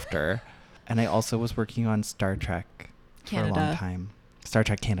or after. And I also was working on Star Trek for a long time. Star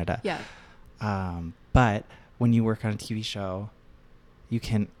Trek Canada. Yeah. But when you work on a TV show, you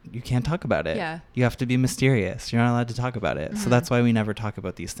can't talk about it. Yeah. You have to be mysterious. You're not allowed to talk about it. So that's why we never talk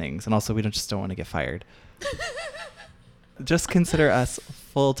about these things. And also we don't want to get fired. Just consider us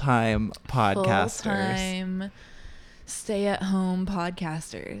full-time podcasters. Full-time, stay-at-home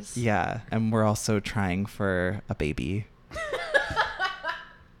podcasters. Yeah. And we're also trying for a baby.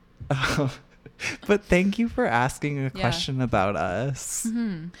 But thank you for asking a question about us.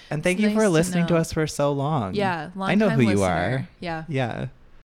 And thank you for listening to us for so long. Yeah, I know who you are. Yeah. Yeah.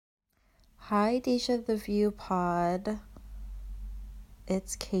 Hi, Deja the View Pod.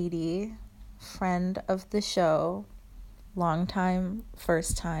 It's Katie, friend of the show, long time,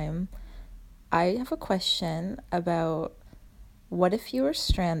 first time. I have a question about what if you were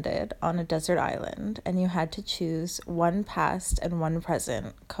stranded on a desert island and you had to choose one past and one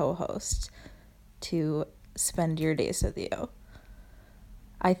present co-host to spend your days with you?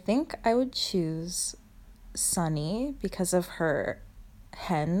 I think I would choose Sunny because of her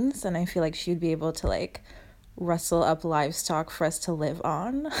hens, and I feel like she'd be able to like rustle up livestock for us to live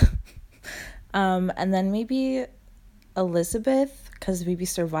on. And then maybe Elizabeth, because maybe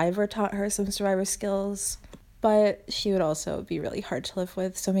Survivor taught her some Survivor skills, but she would also be really hard to live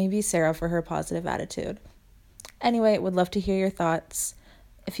with. So maybe Sarah for her positive attitude. Anyway, would love to hear your thoughts.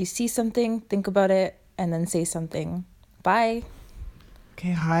 If you see something, think about it, and then say something. Bye.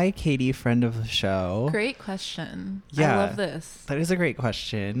 Okay, hi, Katie, friend of the show. Great question. Yeah, I love this. That is a great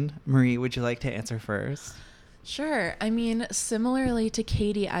question. Marie, would you like to answer first? Sure. I mean, similarly to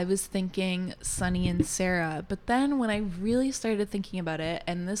Katie, I was thinking Sunny and Sarah. But then when I really started thinking about it,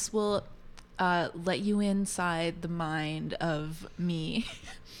 and this will let you inside the mind of me,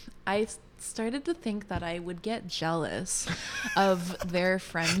 I started to think that I would get jealous of their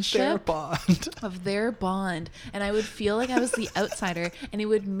friendship, their bond, and I would feel like I was the outsider, and it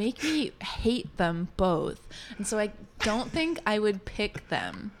would make me hate them both. And so I don't think I would pick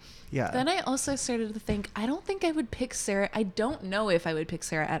them. Yeah. Then I also started to think, I don't think I would pick Sarah. I don't know if I would pick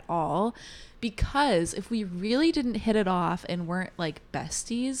Sarah at all, because if we really didn't hit it off and weren't like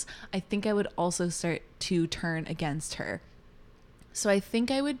besties, I think I would also start to turn against her. So I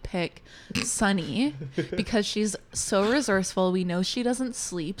think I would pick Sunny because she's so resourceful. We know she doesn't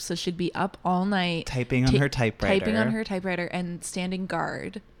sleep, so she'd be up all night typing on her typewriter and standing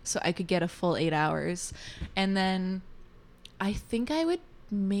guard, so I could get a full 8 hours. And then I think I would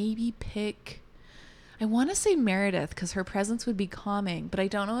maybe pick, I want to say Meredith because her presence would be calming, but I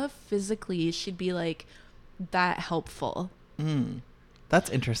don't know if physically she'd be like that helpful. That's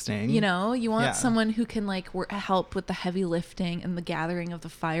interesting. You know, you want someone who can like help with the heavy lifting and the gathering of the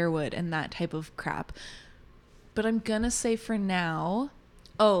firewood and that type of crap. But I'm gonna say for now,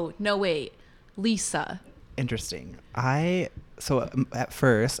 oh no, wait, Lisa. Interesting. So at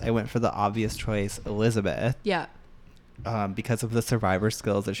first I went for the obvious choice, Elizabeth. Yeah. Because of the Survivor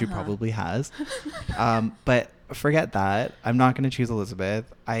skills that she probably has. But forget that. I'm not going to choose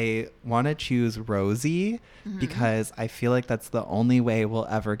Elizabeth. I want to choose Rosie because I feel like that's the only way we'll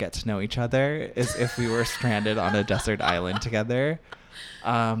ever get to know each other is if we were stranded on a desert island together.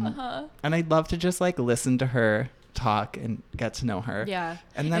 And I'd love to just like listen to her talk and get to know her. Yeah.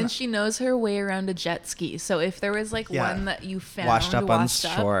 And then she knows her way around a jet ski. So if there was like one that you found washed up on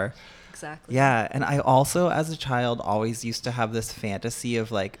shore. Exactly. Yeah, and I also, as a child, always used to have this fantasy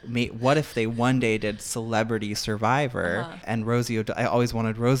of like, what if they one day did Celebrity Survivor? And Rosie, I always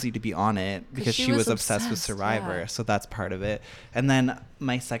wanted Rosie to be on it because she was obsessed with Survivor. Yeah. So that's part of it. And then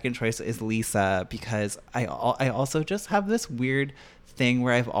my second choice is Lisa because I also just have this weird thing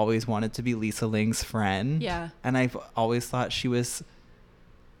where I've always wanted to be Lisa Ling's friend. Yeah. And I've always thought she was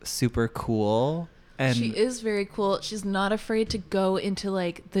super cool. And she is very cool. She's not afraid to go into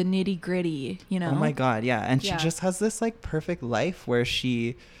like the nitty gritty, you know? Oh my God. Yeah. And she just has this like perfect life where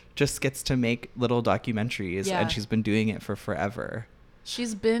she just gets to make little documentaries and she's been doing it for forever.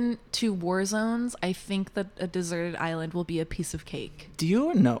 She's been to war zones. I think that a deserted island will be a piece of cake. Do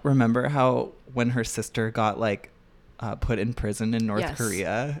you remember how when her sister got like put in prison in North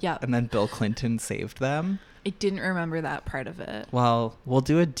Korea, and then Bill Clinton saved them? I didn't remember that part of it. Well, we'll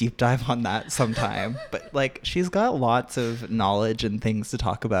do a deep dive on that sometime. But like, she's got lots of knowledge and things to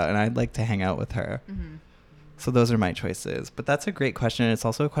talk about, and I'd like to hang out with her. Mm-hmm. So those are my choices. But that's a great question. It's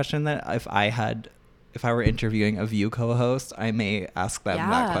also a question that if I were interviewing a View co-host, I may ask them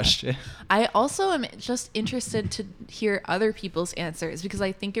that question. I also am just interested to hear other people's answers because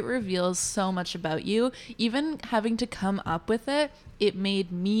I think it reveals so much about you. Even having to come up with it, it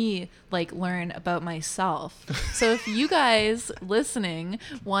made me like learn about myself. So if you guys listening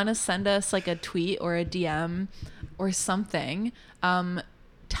want to send us like a tweet or a DM or something,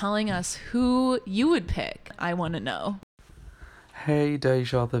 telling us who you would pick, I want to know. Hey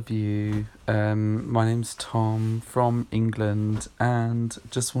Deja the View, my name's Tom from England and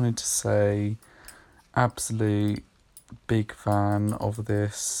just wanted to say absolute big fan of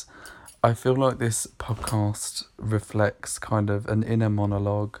this. I feel like this podcast reflects kind of an inner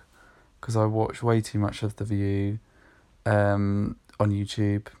monologue because I watch way too much of The View on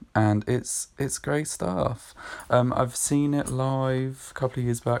YouTube and it's great stuff. I've seen it live a couple of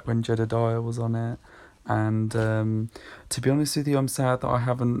years back when Jedediah was on it. And to be honest with you, I'm sad that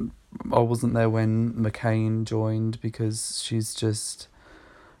I wasn't there when McCain joined because she's just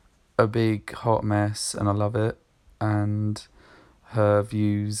a big hot mess and I love it. And her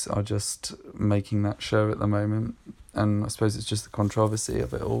views are just making that show at the moment. And I suppose it's just the controversy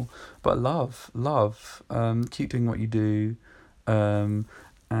of it all. But love, keep doing what you do. And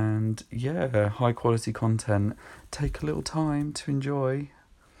yeah, high quality content. Take a little time to enjoy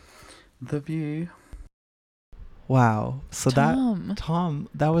The View. Wow. So Tom,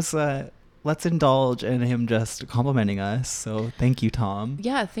 that was let's indulge in him just complimenting us. So thank you, Tom.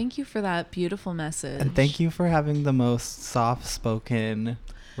 Yeah, thank you for that beautiful message. And thank you for having the most soft-spoken,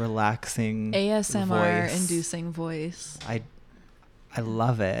 relaxing ASMR voice. Inducing voice. I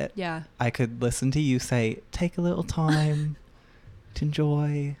love it. Yeah. I could listen to you say, take a little time to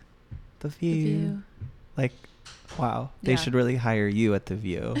enjoy The View. Like, wow. They should really hire you at The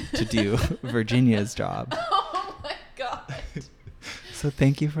View to do Virginia's job. So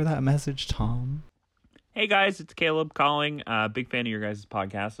thank you for that message, Tom. Hey guys, it's Caleb calling. Big fan of your guys'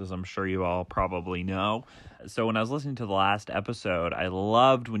 podcast, as I'm sure you all probably know. So when I was listening to the last episode, I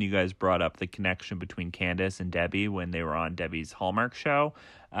loved when you guys brought up the connection between Candace and Debbie when they were on Debbie's Hallmark show.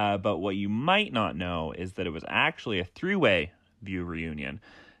 But what you might not know is that it was actually a three-way View reunion.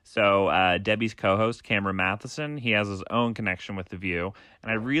 So Debbie's co-host, Cameron Matheson, he has his own connection with The View.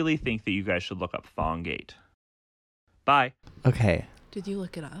 And I really think that you guys should look up Thonggate. Bye. Okay. Did you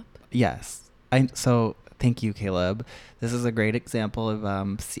look it up? Yes. So thank you, Caleb. This is a great example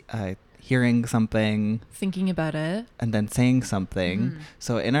of hearing something, thinking about it, and then saying something. Mm-hmm.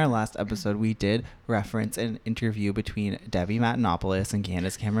 So in our last episode, we did reference an interview between Debbie Matenopoulos and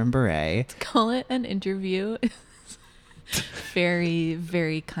Candace Cameron Bure. To call it an interview is very,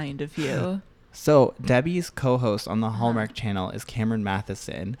 very kind of you. So Debbie's co-host on the Hallmark Channel is Cameron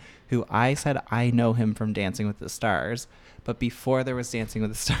Matheson, who I said I know him from Dancing with the Stars. But before there was Dancing with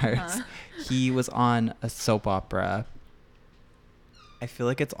the Stars, he was on a soap opera. I feel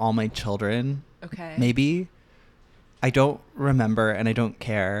like it's All My Children. Okay. Maybe. I don't remember and I don't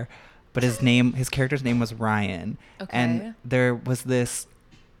care. But his character's name was Ryan. Okay. And there was this,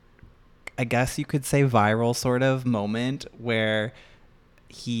 I guess you could say, viral sort of moment where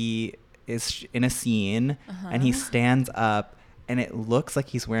he is in a scene and he stands up and it looks like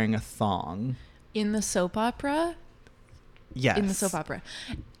he's wearing a thong. In the soap opera? Yes. In the soap opera.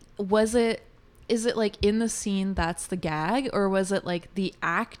 Is it like in the scene that's the gag, or was it like the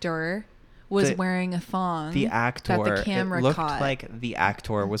actor was wearing a thong? The actor. That the camera it looked caught. like the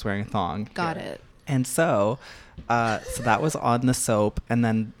actor was wearing a thong. Got it. And so that was on the soap, and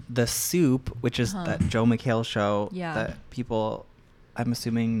then the Soup, which is that Joe McHale show that people, I'm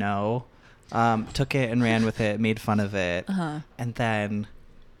assuming, know, took it and ran with it, made fun of it, and then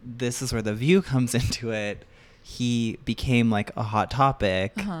this is where The View comes into it. He became like a hot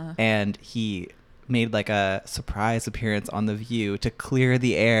topic, and he made like a surprise appearance on The View to clear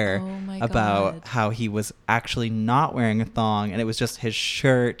the air about how he was actually not wearing a thong, and it was just his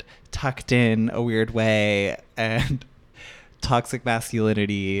shirt tucked in a weird way, and toxic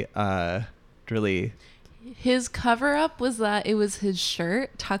masculinity really. His cover up was that it was his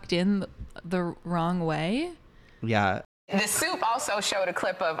shirt tucked in the wrong way. Yeah. The Soup also showed a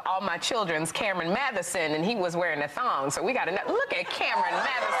clip of All My Children's Cameron Matheson, and he was wearing a thong. So we got to look at Cameron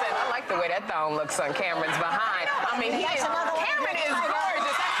Matheson. I like the way that thong looks on Cameron's behind. I mean, Cameron is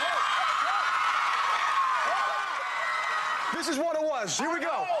gorgeous. This is what it was. Here we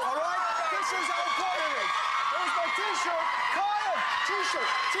go. All right? This is how important it is. There's my T-shirt.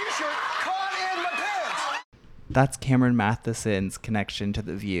 T-shirt caught in my pants. That's Cameron Matheson's connection to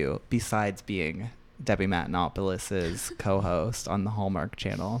The View, besides being Debbie Matenopoulos' co-host on the Hallmark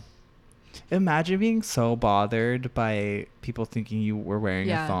Channel. Imagine being so bothered by people thinking you were wearing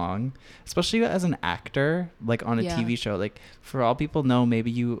a thong, especially as an actor, like on a TV show. Like, for all people know,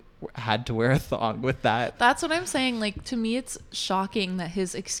 maybe you had to wear a thong with that. That's what I'm saying. Like, to me, it's shocking that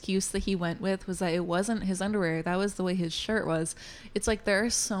his excuse that he went with was that it wasn't his underwear. That was the way his shirt was. It's like there are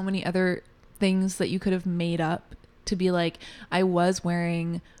so many other things that you could have made up to be like, I was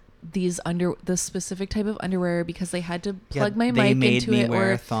wearing the specific type of underwear because they had to plug my mic into it,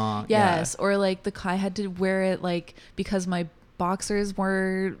 or a thong. Or like I had to wear it like because my boxers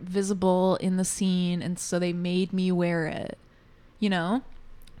were visible in the scene, and so they made me wear it. You know,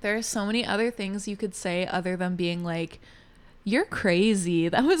 there are so many other things you could say other than being like, you're crazy,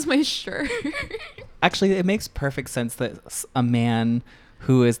 that was my shirt. Actually, it makes perfect sense that a man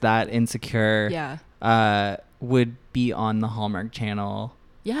who is that insecure would be on the Hallmark Channel.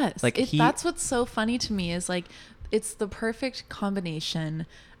 Yes, like that's what's so funny to me is like it's the perfect combination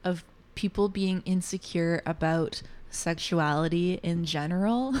of people being insecure about sexuality in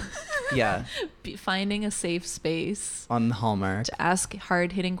general. Yeah. Finding a safe space on the Hallmark to ask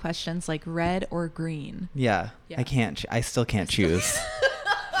hard-hitting questions like red or green. Yeah. I still can't choose.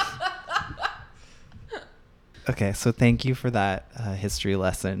 Okay, so thank you for that history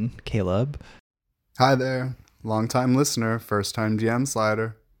lesson, Caleb. Hi there. Long-time listener, first-time DM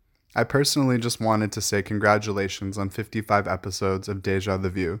slider. I personally just wanted to say congratulations on 55 episodes of Deja the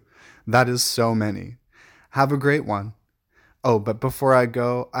View. That is so many. Have a great one. Oh, but before I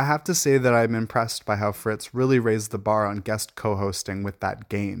go, I have to say that I'm impressed by how Fritz really raised the bar on guest co-hosting with that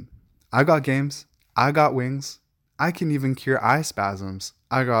game. I got games. I got wings. I can even cure eye spasms.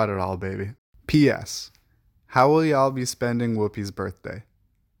 I got it all, baby. P.S. How will y'all be spending Whoopi's birthday?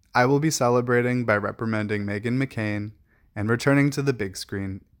 I will be celebrating by reprimanding Meghan McCain and returning to the big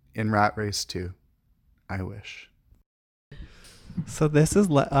screen in Rat Race 2. I wish. So this is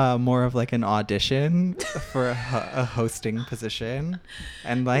more of like an audition for a hosting position.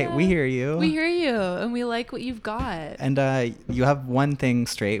 And we hear you. We hear you, and we like what you've got. And you have one thing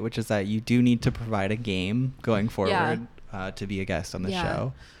straight, which is that you do need to provide a game going forward to be a guest on the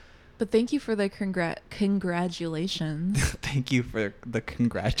show. But thank you for the congratulations. Thank you for the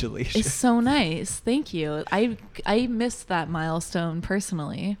congratulations. It's so nice. Thank you. I missed that milestone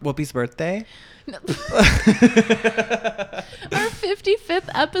personally. Whoopi's birthday? No. Our 55th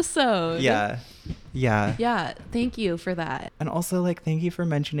episode. Yeah. Yeah. Thank you for that. And also, thank you for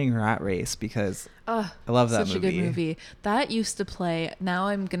mentioning Rat Race because I love that movie. Such a good movie. That used to play, now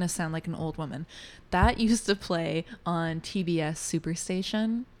I'm going to sound like an old woman. That used to play on TBS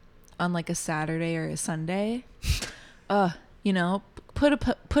Superstation on a Saturday or a Sunday. Put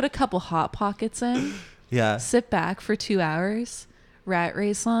a couple Hot Pockets in. Yeah. Sit back for 2 hours. Rat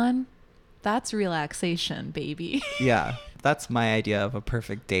Race on. That's relaxation, baby. Yeah. That's my idea of a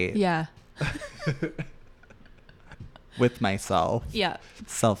perfect date. Yeah. With myself. Yeah.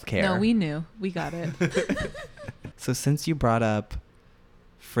 Self-care. No, we knew. We got it. So since you brought up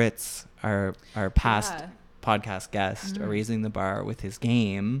Fritz, our past podcast guest, raising the bar with his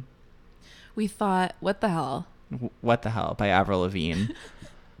game, we thought, what the hell? What the hell by Avril Lavigne.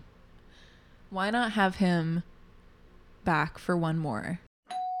 Why not have him back for one more?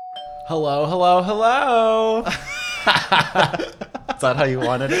 Hello. Is that how you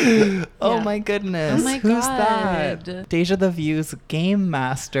wanted it? Oh my goodness. Oh my Who's God. that? Deja the View's game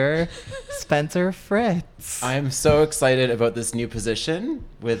master, Spencer Fritz. I'm so excited about this new position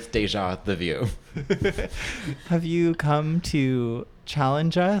with Deja the View. Have you come to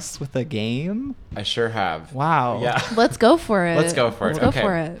challenge us with a game? I sure have. Wow. Yeah. Let's go for it. Let's go for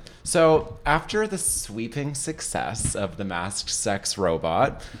it. So after the sweeping success of The Masked Sex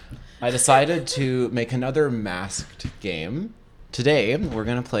Robot, I decided to make another masked game. Today, we're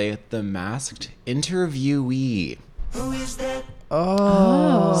going to play The Masked Interviewee. Who is that?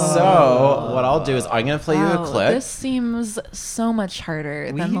 Oh. So what I'll do is I'm going to play you a clip. This seems so much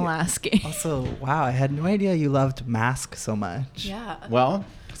harder than the last game. Also, wow, I had no idea you loved Mask so much. Yeah. Well,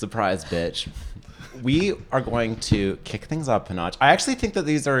 surprise, bitch. We are going to kick things up a notch. I actually think that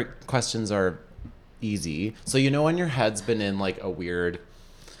these questions are easy. So when your head's been in a weird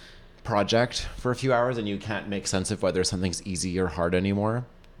project for a few hours and you can't make sense of whether something's easy or hard anymore?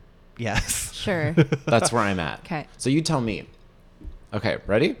 Yes. Sure. That's where I'm at. Okay. So you tell me. Okay,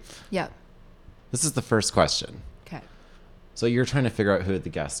 ready? Yep. This is the first question. Okay. So you're trying to figure out who the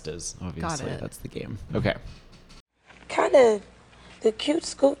guest is, obviously. Got it. That's the game. Okay. Kind of the cute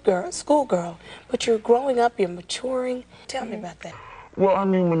schoolgirl, but you're growing up, you're maturing. Tell me about that. Well, I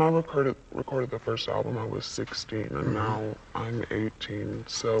mean, when I recorded the first album, I was 16, and now I'm 18.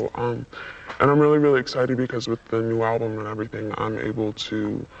 So, and I'm really, really excited because with the new album and everything, I'm able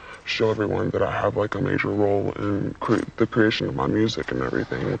to show everyone that I have like a major role in the creation of my music and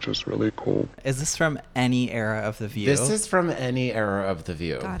everything, which is really cool. Is this from any era of The View? This is from any era of The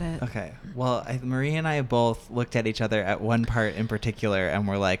View. Got it. Okay. Well, Marie and I both looked at each other at one part in particular, and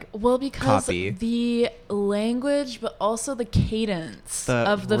we're like, Well, because copy. the language, but also the cadence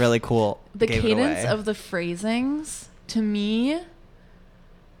of the really cool. The gave it cadence away. of the phrasings to me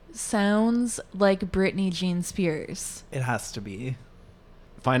sounds like Britney Jean Spears. It has to be.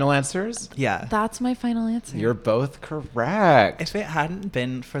 Final answers? Yeah. That's my final answer. You're both correct. If it hadn't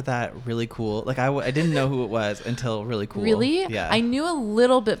been for that really cool, like I didn't know who it was until really cool. Really? Yeah. I knew a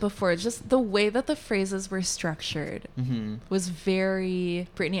little bit before. Just the way that the phrases were structured was very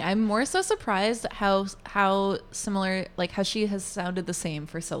Britney. I'm more so surprised how similar, like how she has sounded the same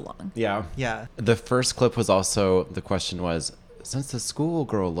for so long. Yeah. Yeah. The first clip was also, the question was, since the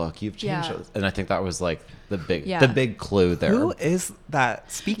schoolgirl look, you've changed Yeah. it. And I think that was like the big Yeah. the big clue there. Who is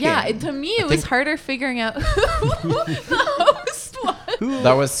that speaking? Yeah, to me it was harder figuring out who the host was.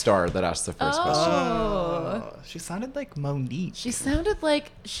 That was Star that asked the first question. Oh. She sounded like Monique. She sounded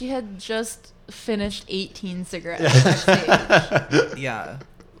like she had just finished 18 cigarettes backstage. Yeah.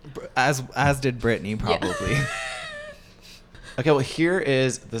 As did Britney, probably. Yeah. Okay, well, here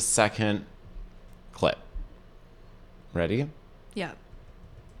is the second clip. Ready? Yeah.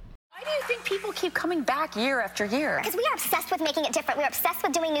 Why do you think people keep coming back year after year? Because we are obsessed with making it different. We're obsessed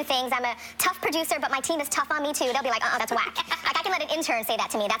with doing new things. I'm a tough producer, but my team is tough on me too. They'll be like, that's whack. Like I can let an intern say that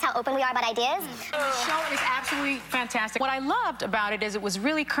to me. That's how open we are about ideas. The show is absolutely fantastic. What I loved about it is it was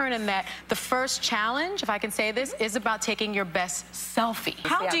really current in that the first challenge, if I can say this, is about taking your best selfie.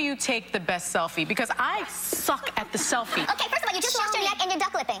 How do you take the best selfie? Because I suck at the selfie. Okay, first of all, you just lost your neck and you're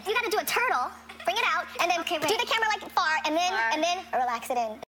duck lipping. You got to do a turtle, bring it out, and then do the camera like far, and then relax it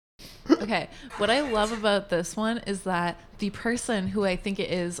in. Okay, what I love about this one is that the person who I think it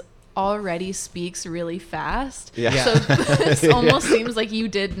is already speaks really fast. Yeah. So this almost seems like you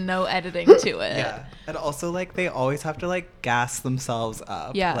did no editing to it. Yeah. And also, like, they always have to, like, gas themselves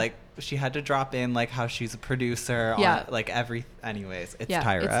up. Yeah. Like, she had to drop in, like, how she's a producer on, like, anyways, it's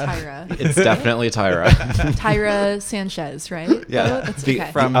Tyra. It's Tyra. It's definitely Tyra. Tyra Sanchez, right? Yeah. Oh, that's The-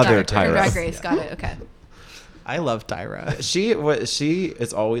 okay. from other Drag Tyra. Race, got it, okay. I love Tyra. She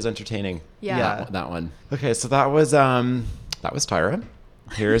is always entertaining. Yeah. That one. Okay, so that was Tyra.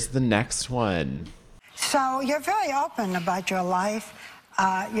 Here's the next one. So you're very open about your life.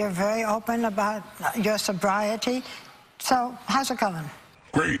 You're very open about your sobriety. So how's it going?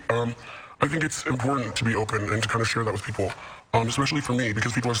 Great. I think it's important to be open and to kind of share that with people, especially for me,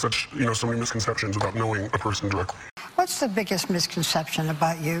 because people have such, so many misconceptions about knowing a person directly. What's the biggest misconception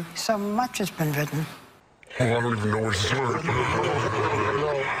about you? So much has been written. Oh, I don't even know where to start.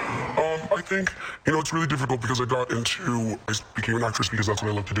 I think, it's really difficult because I became an actress because that's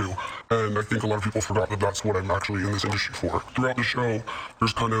what I love to do. And I think a lot of people forgot that that's what I'm actually in this industry for. Throughout the show,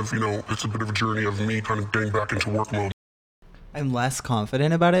 there's kind of, it's a bit of a journey of me kind of getting back into work mode. I'm less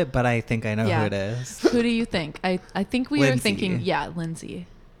confident about it, but I think I know who it is. Who do you think? I think we were Lindsay. thinking, Lindsay.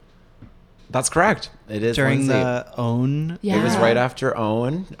 That's correct. It is During Lindsay. the OWN. It was right after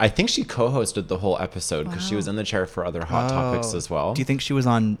OWN. I think she co-hosted the whole episode because she was in the chair for other hot topics as well. Do you think she was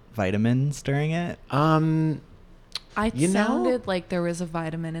on vitamins during it? Sounded like there was a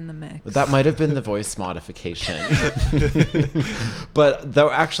vitamin in the mix. That might have been the voice modification. But that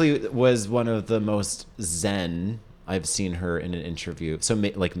actually was one of the most zen I've seen her in an interview. So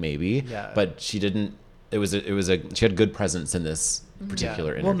maybe, Yeah. but she didn't. She had good presence in this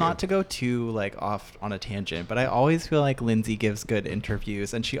particular interview. Well, not to go too off on a tangent, but I always feel like Lindsay gives good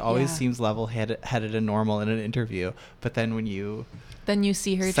interviews, and she always seems level-headed and normal in an interview. But then when you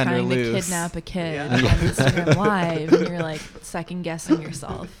see her send trying to loose. kidnap a kid on Instagram Live, and you're like second guessing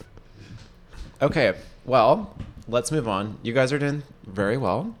yourself. Okay, well, let's move on. You guys are doing very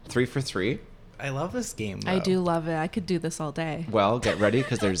well. 3 for 3. I love this game, I do love it. I could do this all day. Well, get ready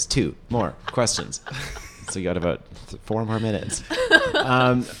because there's 2 more questions. So you got about 4 more minutes.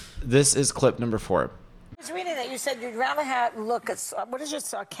 This is clip number 4. I was reading that you said you'd rather look at, what is it,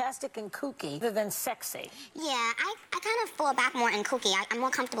 sarcastic and kooky than sexy. Yeah, I kind of fall back more in kooky. I'm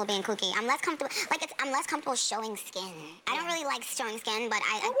more comfortable being kooky. I'm less comfortable, I'm less comfortable showing skin. I don't really like showing skin, but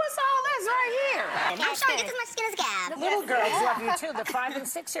I... Well, what's all this right here? I'm showing just as much skin as Gab. The little girls love you, too, the 5- and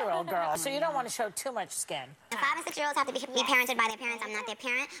 6-year-old girls. So you don't want to show too much skin. The 5- and 6-year-olds have to be parented by their parents. I'm not their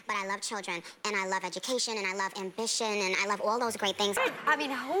parent, but I love children, and I love education, and I love ambition, and I love all those great things. I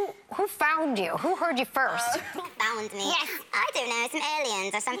mean, who found you? Who heard you first? Who found me? Yes. I don't know, some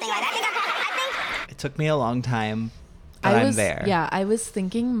aliens or something like that. I think It took me a long time, but I'm there. Yeah, I was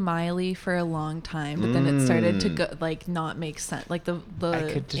thinking Miley for a long time, but then it started to go not make sense. Like the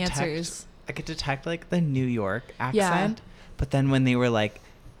answers. I could detect like the New York accent, but then when they were like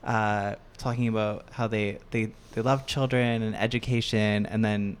talking about how they love children and education, and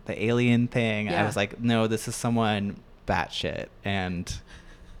then the alien thing, I was like, no, this is someone batshit. And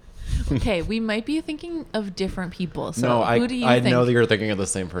okay, we might be thinking of different people. So no, who do you think? I know that you're thinking of the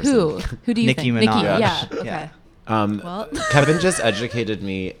same person. Who do you Nicki think? Minaj. Nicki, yeah. Okay. Well. Kevin just educated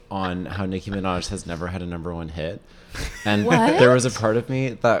me on how Nicki Minaj has never had a #1 hit. And there was a part of me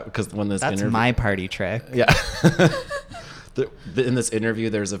that, because when this That's my party trick. Yeah. In this interview,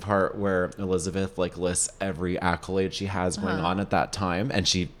 there's a part where Elizabeth lists every accolade she has going on at that time, and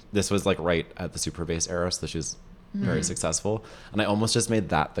this was right at the Super Bass era, so she was very successful. And I almost just made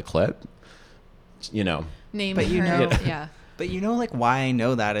that the clip, Naming but her, yeah. But why I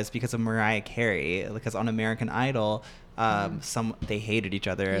know that is because of Mariah Carey, because on American Idol, they hated each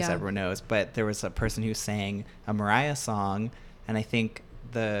other, as everyone knows, but there was a person who sang a Mariah song, and I think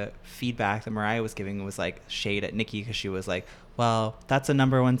the feedback that Mariah was giving was shade at Nicki, because she was like, well, that's a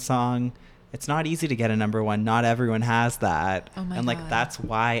 #1 song. It's not easy to get a #1. Not everyone has that. Oh my and God. that's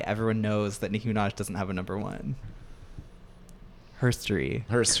why everyone knows that Nicki Minaj doesn't have a #1.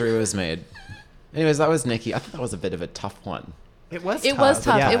 Herstory was made. Anyways, that was Nicki. I thought that was a bit of a tough one. It was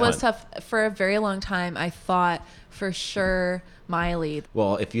tough. Yeah. It was tough. For a very long time, I thought for sure Miley.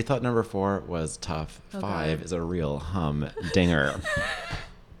 Well, if you thought #4 was tough, 5 is a real humdinger.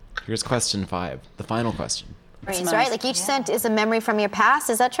 Here's question 5, the final question. Right? Each scent is a memory from your past.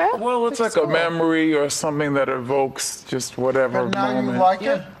 Is that true? Well, it's like a memory or something that evokes just whatever moment. You like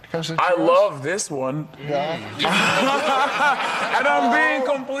it? I love this one. Yeah. And I'm being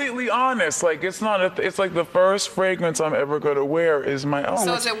completely honest. It's not. It's like the first fragrance I'm ever gonna wear is my own.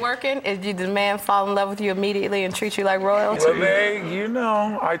 So is it working? Did the man fall in love with you immediately and treat you like royalty?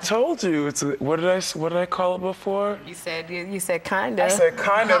 Well, I told you. What did I call it before? You said kind of. I said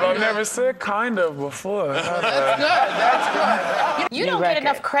kind of. I've never said kind of before. That's good. You don't get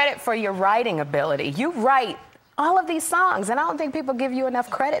enough credit for your writing ability. You write all of these songs, and I don't think people give you enough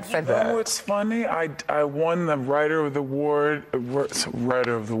credit for that. You know what's funny? I won the Writer of the Award.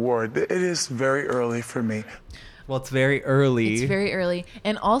 It is very early for me. Well, it's very early. It's very early.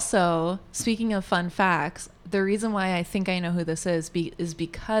 And also, speaking of fun facts, the reason why I think I know who this is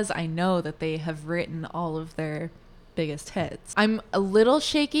because I know that they have written all of their biggest hits. I'm a little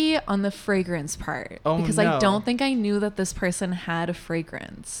shaky on the fragrance part because I don't think I knew that this person had a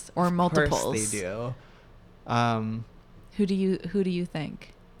fragrance or multiples. Of course they do. Who do you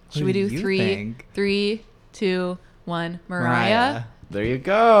think? Should we do three, 2, 1? Mariah? There you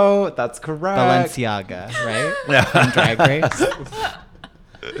go. That's correct. Balenciaga, right? Yeah. From Drag Race.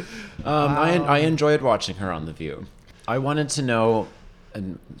 I enjoyed watching her on The View. I wanted to know,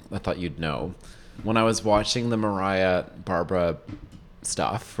 and I thought you'd know, when I was watching the Mariah Barbara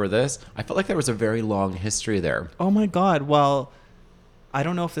stuff for this, I felt like there was a very long history there. Oh my God. Well, I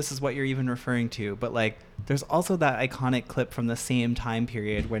don't know if this is what you're even referring to, but there's also that iconic clip from the same time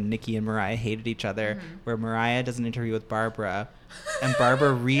period when Nicki and Mariah hated each other, where Mariah does an interview with Barbara, and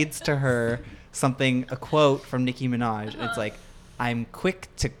Barbara reads to her a quote from Nicki Minaj. And it's like, I'm quick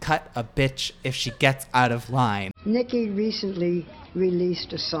to cut a bitch if she gets out of line. Nicki recently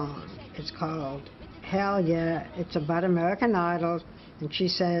released a song. It's called Hell Yeah. It's about American Idol, and she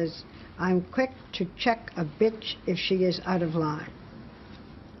says, I'm quick to check a bitch if she is out of line.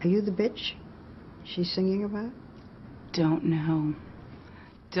 Are you the bitch she's singing about? Don't know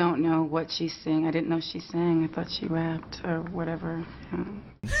what she's singing. I didn't know she sang. I thought she rapped or whatever.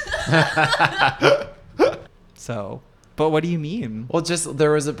 So, but what do you mean? Well,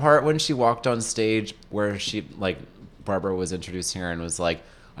 there was a part when she walked on stage where Barbara was introducing her and was like,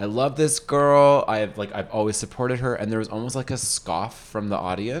 I love this girl. I've always supported her. And there was almost a scoff from the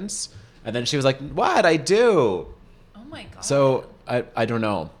audience. And then she was like, what? I do. Oh my God. So I don't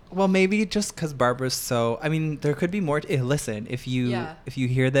know. Well, maybe just because Barbara's so. I mean, there could be more. Listen, if you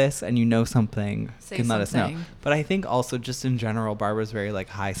hear this and you know something, Say you can let us know. something. But I think also just in general, Barbara's very like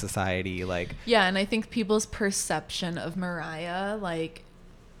high society. Like Yeah, and I think people's perception of Mariah, like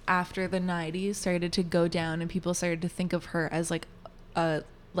after the 90s, started to go down, and people started to think of her as like a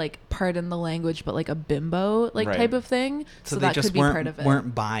pardon the language, but like a bimbo Right. type of thing. So they that just could be part of it.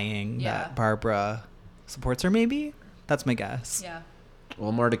 weren't buying Yeah. that Barbara supports her. Maybe that's my guess. Yeah.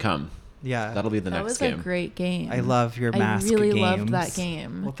 Well, more to come. Yeah, that'll be the That next was game. a great game. I love your mask I really games. loved that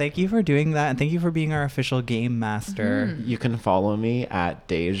game. Well, thank you for doing that, and thank you for being our official game master. You can follow me at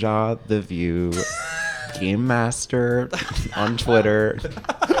Deja the View Game Master on Twitter.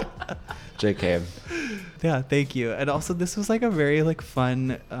 JK. Yeah, thank you. And also, this was like a very like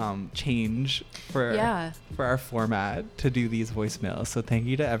fun change for our format to do these voicemails. So thank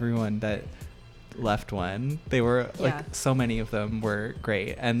you to everyone that left one. They were like so many of them were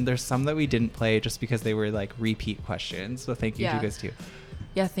great, and there's some that we didn't play just because they were like repeat questions. So thank you to you guys too.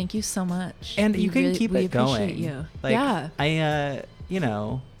 Yeah, thank you so much. And We you can really- keep we it going. appreciate you. Like, yeah. I you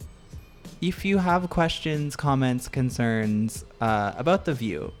know, if you have questions, comments, concerns about The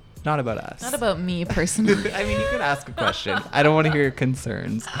View, not about us. Not about me personally. I mean, you could ask a question. I don't want to hear your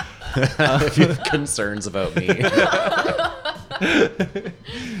concerns. If you have concerns about me.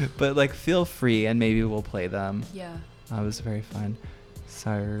 But like, feel free, and maybe we'll play them. Yeah. It was very fun.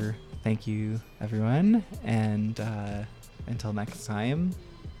 So thank you, everyone, and until next time,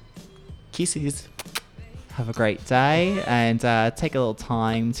 kisses. Have a great day, and take a little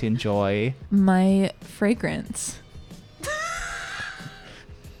time to enjoy My fragrance.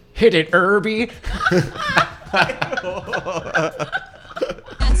 Hit it, Irby.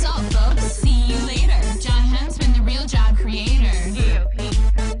 That's all, folks. See you later. John Huntsman, the real job creator.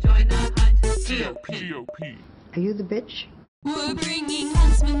 Are you the bitch? We're bringing